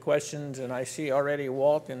open it to questions, and I see already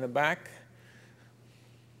Walt in the back.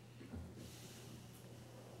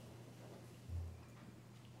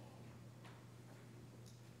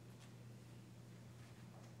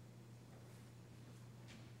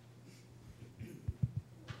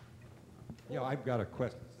 Yeah, I've got a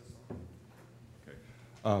question. Okay.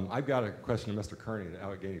 I've got a question to Mr. Kearney at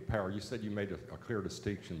Allegheny Power. You said you made a clear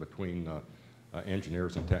distinction between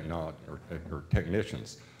engineers and technology or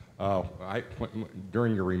technicians.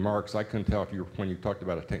 During your remarks, I couldn't tell if when you talked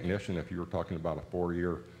about a technician, if you were talking about a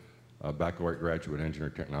 4-year baccalaureate graduate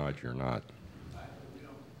engineering technology or not. We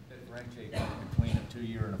don't differentiate between a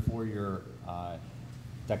 2-year and a 4-year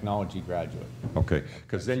technology graduate. Okay,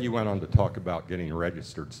 because then you went on to talk about getting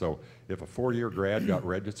registered. So if a 4-year grad got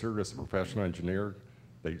registered as a professional engineer,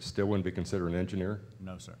 they still wouldn't be considered an engineer?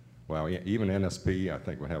 No, sir. Well, even NSP, I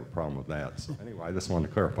think, would have a problem with that. So anyway, I just wanted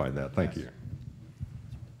to clarify that. Thank you.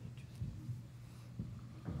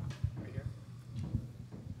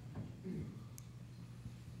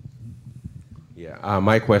 Yeah,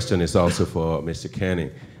 my question is also for Mr.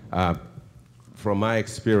 Kenny. From my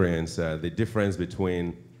experience, the difference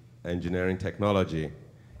between engineering technology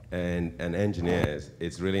and engineers,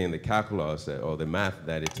 it's really in the calculus or the math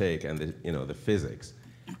that it takes and the physics.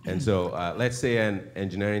 And so let's say an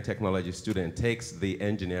engineering technology student takes the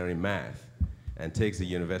engineering math and takes the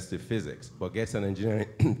university of physics, but gets an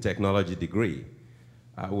engineering technology degree.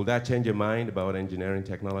 Will that change your mind about engineering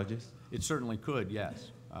technologies? It certainly could,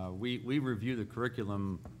 yes. We review the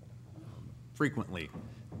curriculum frequently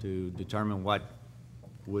to determine what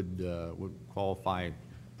would qualify a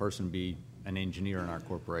person to be an engineer in our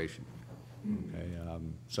corporation. Okay,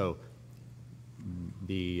 so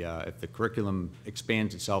if the curriculum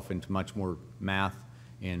expands itself into much more math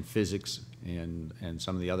and physics and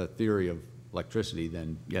some of the other theory of electricity,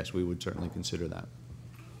 then yes, we would certainly consider that.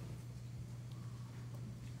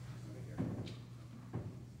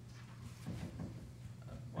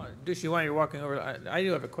 Ducey, while you're walking over, I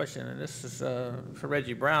do have a question, and this is for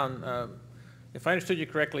Reggie Brown. If I understood you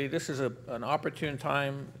correctly, this is an opportune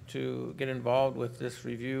time to get involved with this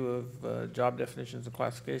review of job definitions and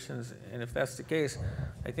classifications, and if that's the case,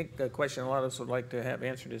 I think the question a lot of us would like to have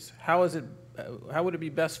answered is, how would it be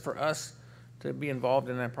best for us to be involved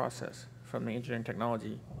in that process from the engineering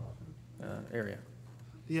technology area?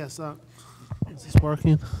 Yes, is this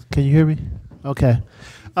working? Can you hear me? Okay.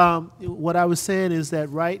 What I was saying is that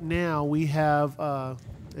right now we have,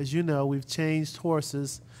 as you know, we've changed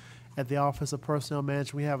horses at the Office of Personnel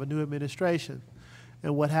Management. We have a new administration.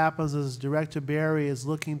 And what happens is Director Berry is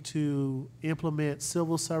looking to implement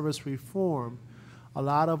civil service reform. A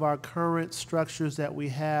lot of our current structures that we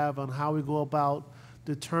have on how we go about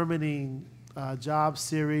determining job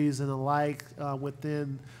series and the like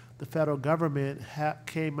within the federal government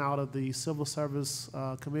came out of the Civil Service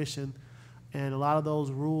Commission. And a lot of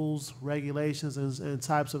those rules, regulations, and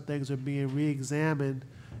types of things are being re-examined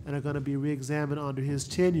and are going to be re-examined under his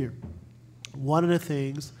tenure. One of the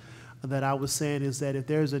things that I was saying is that if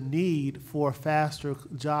there's a need for faster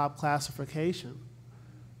job classification,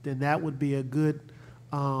 then that would be a good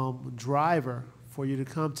driver for you to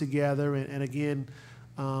come together. And again,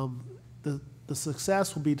 the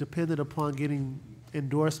success will be dependent upon getting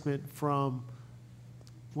endorsement from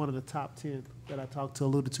one of the top 10 that I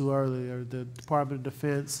alluded to earlier, the Department of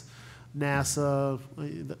Defense, NASA,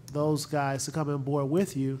 those guys to come on board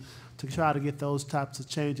with you to try to get those types of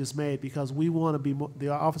changes made, because we want to be the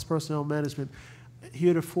Office of Personnel Management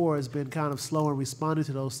heretofore has been kind of slow in responding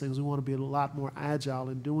to those things. We want to be a lot more agile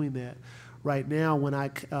in doing that. Right now, when I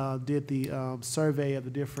did the survey of the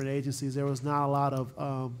different agencies, there was not a lot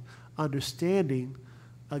of understanding,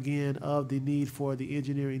 again, of the need for the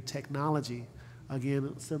engineering technology.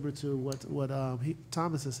 Again, similar to what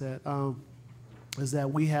Thomas has said, is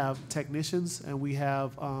that we have technicians and we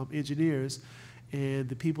have engineers, and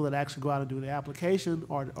the people that actually go out and do the application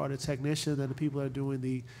are the technicians, and the people that are doing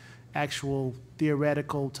the actual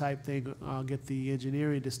theoretical type thing get the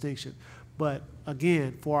engineering distinction. But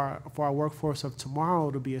again, for our workforce of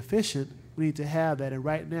tomorrow to be efficient, we need to have that. And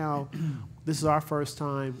right now, this is our first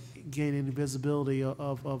time gaining the visibility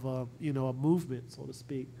of a movement, so to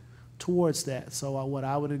speak, towards that. So what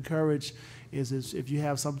I would encourage is if you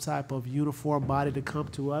have some type of uniform body to come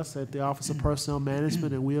to us at the Office of Personnel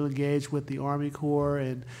Management, and we'll engage with the Army Corps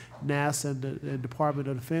and NASA and the Department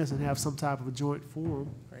of Defense and have some type of a joint forum.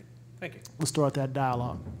 Great, thank you. We'll start that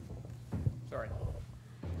dialogue. Sorry.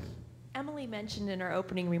 Emily mentioned in her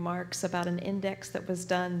opening remarks about an index that was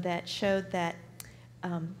done that showed that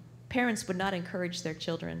parents would not encourage their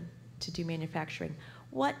children to do manufacturing.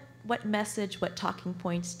 What message, what talking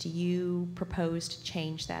points do you propose to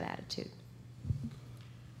change that attitude?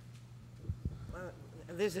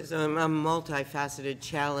 This is a multifaceted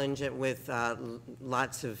challenge with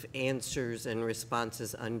lots of answers and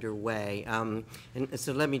responses underway. And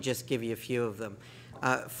so let me just give you a few of them.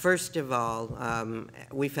 First of all,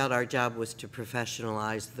 we felt our job was to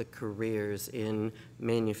professionalize the careers in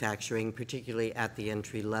manufacturing, particularly at the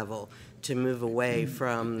entry level, to move away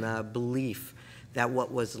from the belief that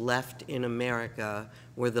what was left in America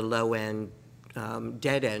were the low-end,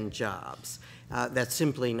 dead-end jobs. That's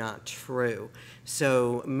simply not true.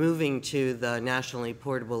 So moving to the nationally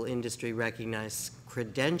portable industry recognized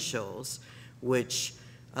credentials, which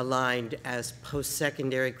aligned as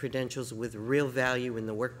post-secondary credentials with real value in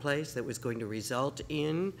the workplace that was going to result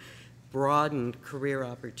in broadened career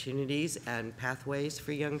opportunities and pathways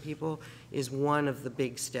for young people, is one of the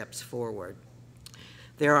big steps forward.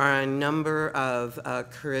 There are a number of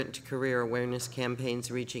current career awareness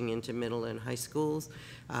campaigns reaching into middle and high schools.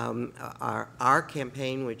 Our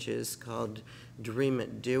campaign, which is called Dream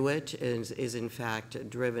It, Do It, is in fact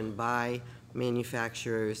driven by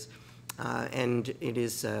manufacturers, and it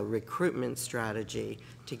is a recruitment strategy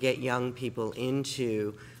to get young people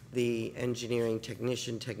into the engineering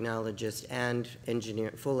technician, technologist, and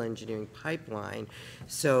full engineering pipeline.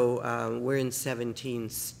 So we're in 17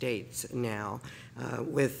 states now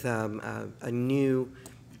with a new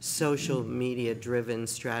social media-driven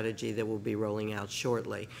strategy that will be rolling out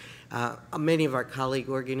shortly. Many of our colleague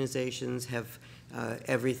organizations have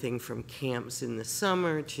everything from camps in the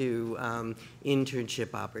summer to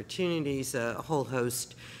internship opportunities, a whole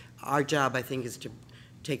host. Our job, I think, is to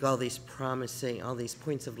take all these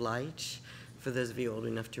points of light, for those of you old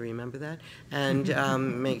enough to remember that,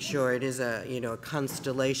 and make sure it is a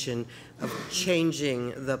constellation of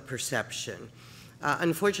changing the perception.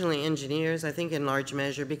 Unfortunately, engineers, I think in large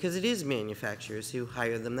measure, because it is manufacturers who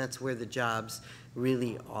hire them, that's where the jobs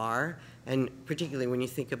really are, and particularly when you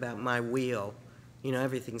think about my wheel,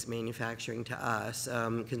 everything's manufacturing to us,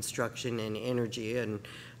 construction and energy and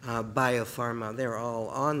biopharma, they're all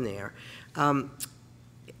on there.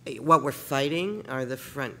 What we're fighting are the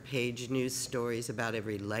front page news stories about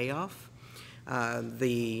every layoff,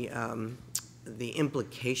 the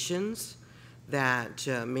implications that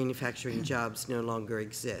manufacturing jobs no longer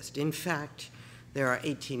exist. In fact, there are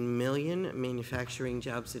 18 million manufacturing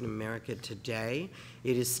jobs in America today.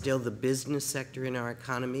 It is still the business sector in our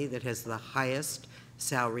economy that has the highest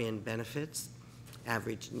salary and benefits.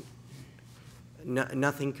 Average,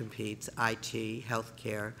 nothing competes, IT,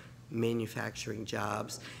 healthcare, manufacturing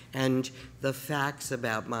jobs. And the facts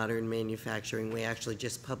about modern manufacturing, we actually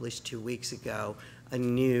just published 2 weeks ago a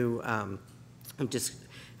new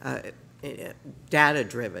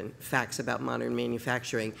data-driven facts about modern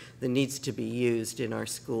manufacturing that needs to be used in our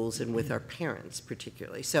schools and with our parents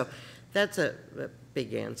particularly. So that's a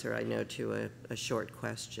big answer, I know, to a short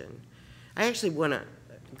question. I actually want to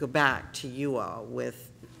go back to you all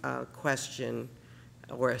with a question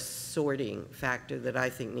or a sorting factor that I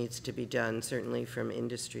think needs to be done, certainly from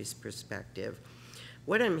industry's perspective.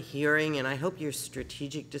 What I'm hearing, and I hope your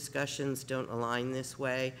strategic discussions don't align this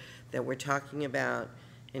way, that we're talking about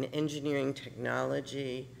an engineering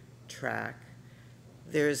technology track.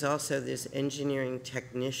 There's also this engineering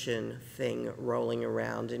technician thing rolling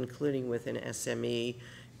around, including with an SME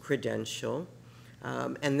credential.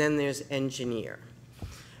 And then there's engineer.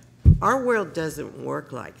 Our world doesn't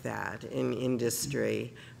work like that in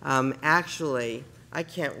industry. Actually, I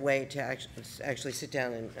can't wait to actually sit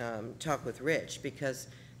down and talk with Rich, because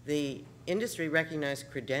the industry recognized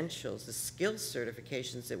credentials, the skills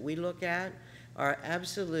certifications that we look at, are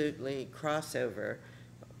absolutely crossover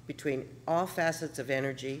between all facets of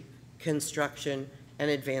energy, construction, and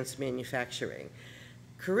advanced manufacturing.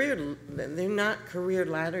 They're not career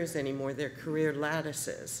ladders anymore, they're career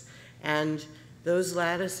lattices. And those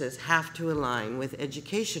lattices have to align with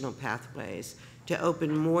educational pathways to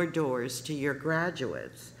open more doors to your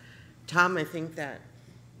graduates. Tom, I think that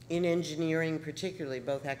in engineering particularly,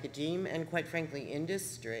 both academia and quite frankly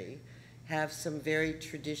industry, have some very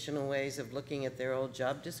traditional ways of looking at their old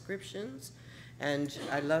job descriptions. And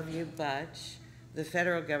I love you, but the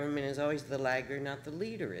federal government is always the laggard, not the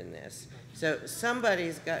leader in this. So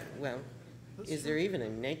somebody's got, well, is there even a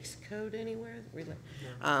NAICS code anywhere? Really?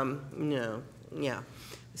 No, yeah.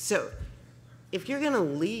 So if you're gonna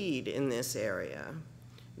lead in this area,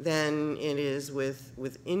 then it is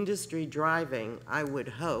with industry driving, I would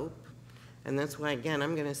hope, and that's why, again,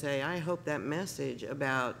 I'm gonna say, I hope that message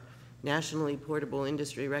about nationally portable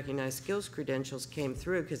industry recognized skills credentials came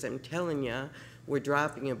through, because I'm telling you, we're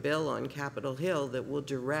dropping a bill on Capitol Hill that will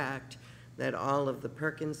direct that all of the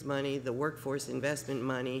Perkins money, the workforce investment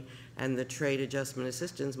money, and the trade adjustment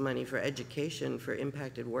assistance money for education for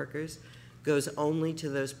impacted workers goes only to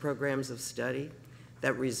those programs of study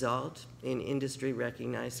that result in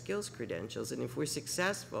industry-recognized skills credentials. And if we're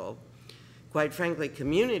successful, quite frankly,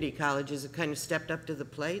 community colleges have kind of stepped up to the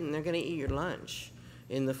plate, and they're going to eat your lunch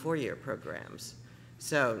in the four-year programs.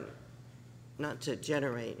 So, not to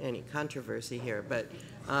generate any controversy here, but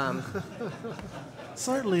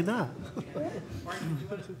Certainly not.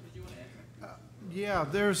 Yeah,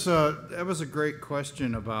 that was a great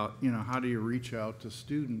question about, how do you reach out to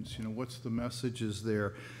students? What's the messages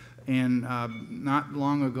there? And not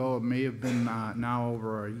long ago, it may have been now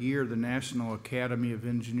over a year, the National Academy of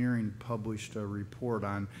Engineering published a report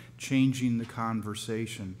on changing the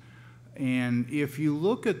conversation. And if you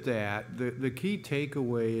look at that, the key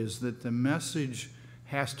takeaway is that the message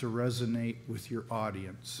has to resonate with your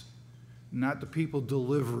audience, not the people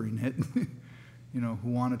delivering it, who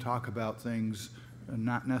want to talk about things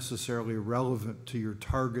not necessarily relevant to your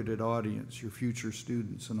targeted audience, your future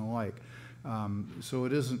students and the like. So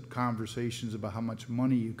it isn't conversations about how much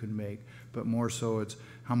money you can make, but more so it's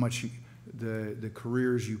how much the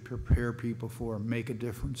careers you prepare people for make a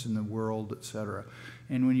difference in the world, et cetera.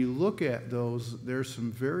 And when you look at those, there's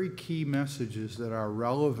some very key messages that are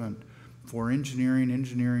relevant for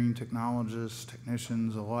engineering technologists,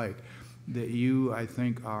 technicians alike, that you, I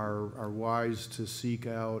think, are wise to seek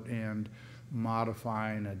out and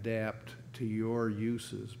modify and adapt to your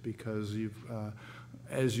uses, because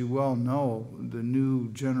as you well know, the new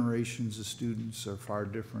generations of students are far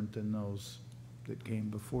different than those that came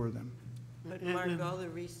before them. But Mark, all the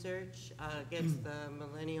research against the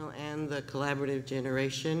millennial and the collaborative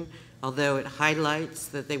generation, although it highlights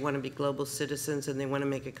that they want to be global citizens and they want to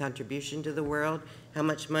make a contribution to the world, how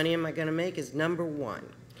much money am I going to make is number one.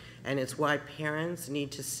 And it's why parents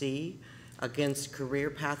need to see, against career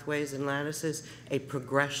pathways and lattices, a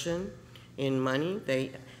progression in money.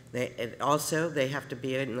 They have to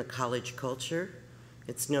be in the college culture.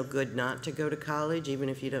 It's no good not to go to college. Even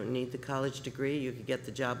if you don't need the college degree, you could get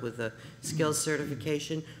the job with a skills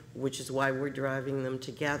certification, which is why we're driving them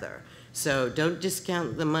together. So don't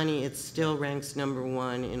discount the money. It still ranks number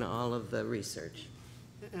one in all of the research.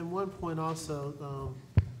 And one point also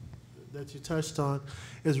that you touched on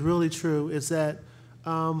is really true, is that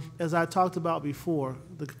as I talked about before,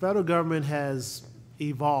 the federal government has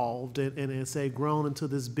evolved and grown into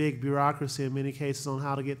this big bureaucracy in many cases on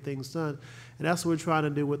how to get things done. And that's what we're trying to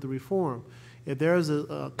do with the reform. If there's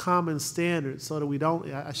a common standard so that we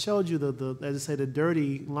don't, I showed you as I say, the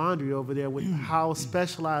dirty laundry over there with how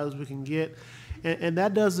specialized we can get. And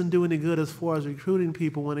that doesn't do any good as far as recruiting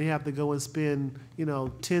people when they have to go and spend,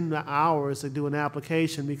 10 hours to do an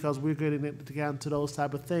application, because we're getting it to get into those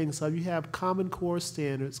type of things. So if you have common core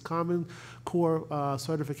standards, common core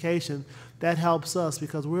certification, that helps us,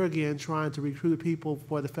 because we're, again, trying to recruit people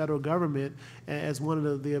for the federal government, as one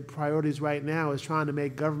of the priorities right now is trying to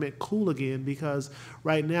make government cool again, because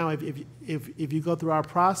right now, if you go through our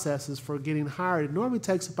processes for getting hired, it normally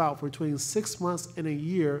takes about between 6 months and a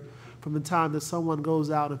year from the time that someone goes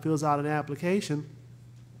out and fills out an application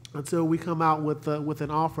until we come out with an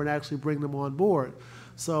offer and actually bring them on board.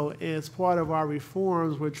 So as part of our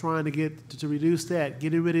reforms, we're trying to get to reduce that,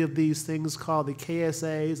 getting rid of these things called the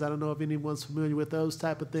KSAs. I don't know if anyone's familiar with those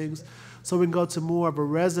type of things. So we can go to more of a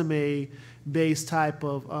resume-based type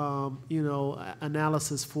of,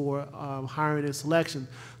 analysis for hiring and selection.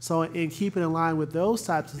 So in keeping in line with those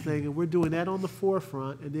types of things, and we're doing that on the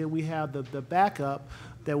forefront, and then we have the backup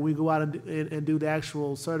that we go out and do the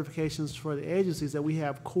actual certifications for the agencies, that we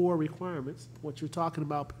have core requirements, what you're talking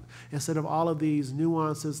about, instead of all of these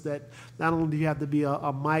nuances that not only do you have to be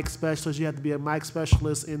a mic specialist, you have to be a mic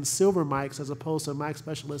specialist in silver mics as opposed to a mic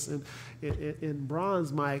specialist in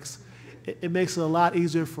bronze mics. It makes it a lot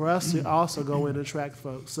easier for us to also go in and attract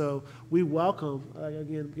folks. So we welcome,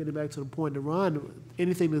 again, getting back to the point to Ron,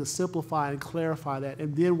 anything to simplify and clarify that.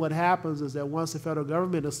 And then what happens is that once the federal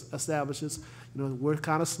government establishes, we're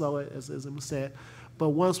kind of slow, as I said, but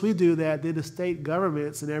once we do that, then the state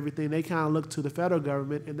governments and everything, they kind of look to the federal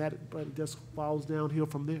government, and that just falls downhill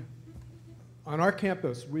from there. On our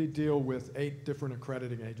campus, we deal with 8 different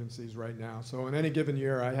accrediting agencies right now. So in any given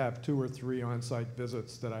year, I have 2 or 3 on-site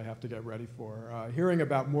visits that I have to get ready for. Hearing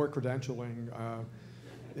about more credentialing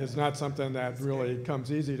is not something that really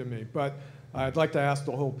comes easy to me. But I'd like to ask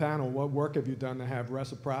the whole panel, what work have you done to have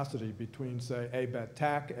reciprocity between, say, ABET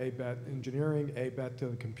Tech, ABET Engineering, ABET to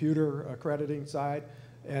the computer accrediting side,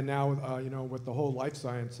 and now, with the whole life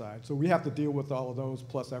science side? So we have to deal with all of those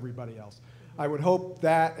plus everybody else. I would hope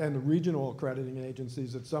that and the regional accrediting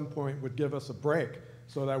agencies at some point would give us a break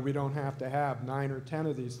so that we don't have to have 9 or 10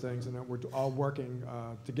 of these things and that we're all working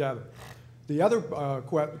together. The other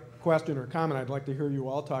question or comment I'd like to hear you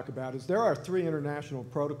all talk about is there are 3 international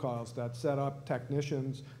protocols that set up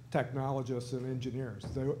technicians, technologists, and engineers.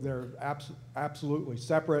 They're absolutely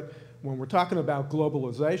separate. When we're talking about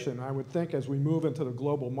globalization, I would think as we move into the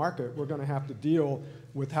global market, we're going to have to deal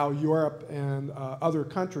with how Europe and other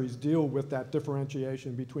countries deal with that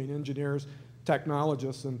differentiation between engineers,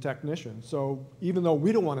 technologists, and technicians. So even though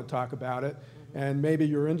we don't want to talk about it, and maybe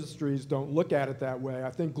your industries don't look at it that way, I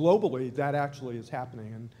think globally that actually is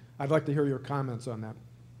happening. And I'd like to hear your comments on that.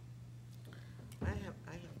 I have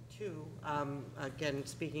two. Again,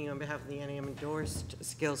 speaking on behalf of the NAM endorsed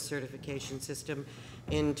skills certification system,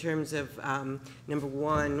 in terms of number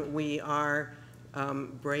one, we are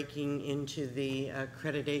breaking into the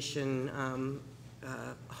accreditation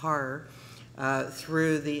horror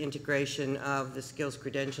through the integration of the skills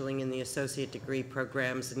credentialing in the associate degree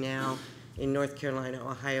programs now in North Carolina,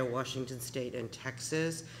 Ohio, Washington State, and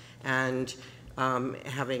Texas, and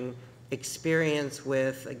having experience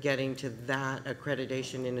with getting to that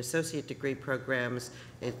accreditation in associate degree programs.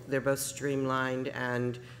 They're both streamlined,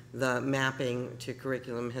 and the mapping to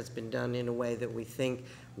curriculum has been done in a way that we think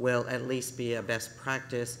will at least be a best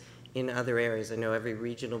practice in other areas. I know every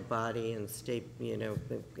regional body and state,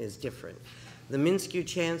 is different. The MnSCU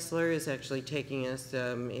chancellor is actually taking us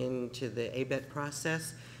into the ABET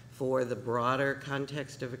process for the broader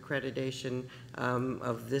context of accreditation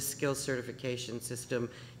of this skills certification system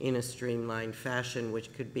in a streamlined fashion,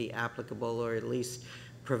 which could be applicable or at least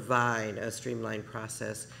provide a streamlined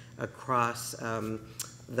process across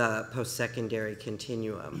the post-secondary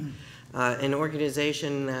continuum. An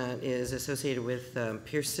organization that is associated with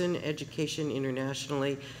Pearson Education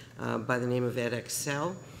internationally by the name of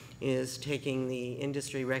edXcel is taking the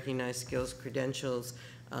industry-recognized skills credentials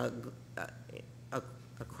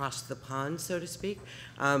across the pond, so to speak,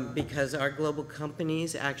 because our global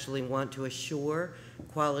companies actually want to assure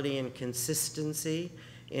quality and consistency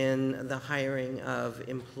in the hiring of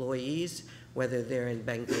employees, whether they're in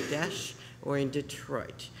Bangladesh or in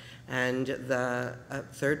Detroit. And the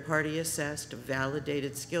third-party assessed,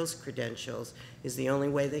 validated skills credentials is the only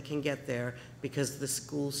way they can get there, because the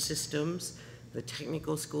school systems, the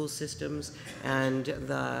technical school systems, and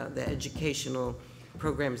the educational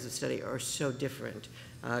programs of study are so different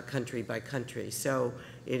country by country. So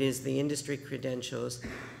it is the industry credentials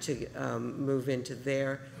to move into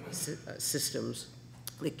their systems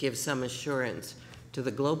that give some assurance to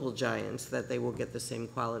the global giants that they will get the same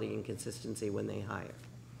quality and consistency when they hire.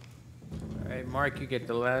 All right, Mark, you get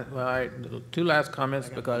the last, all right, 2 last comments,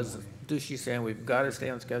 because Dushy's saying we've got to stay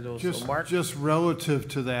on schedule. So Mark? Just relative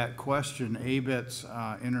to that question, ABET's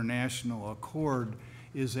international accord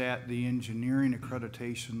is at the engineering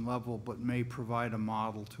accreditation level, but may provide a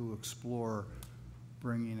model to explore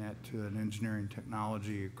bringing it to an engineering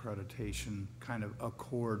technology accreditation kind of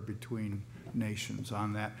accord between nations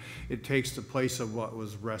on that. It takes the place of what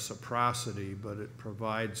was reciprocity, but it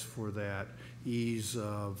provides for that ease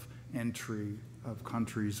of entry of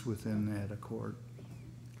countries within that accord.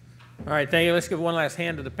 All right, thank you. Let's give one last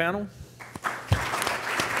hand to the panel.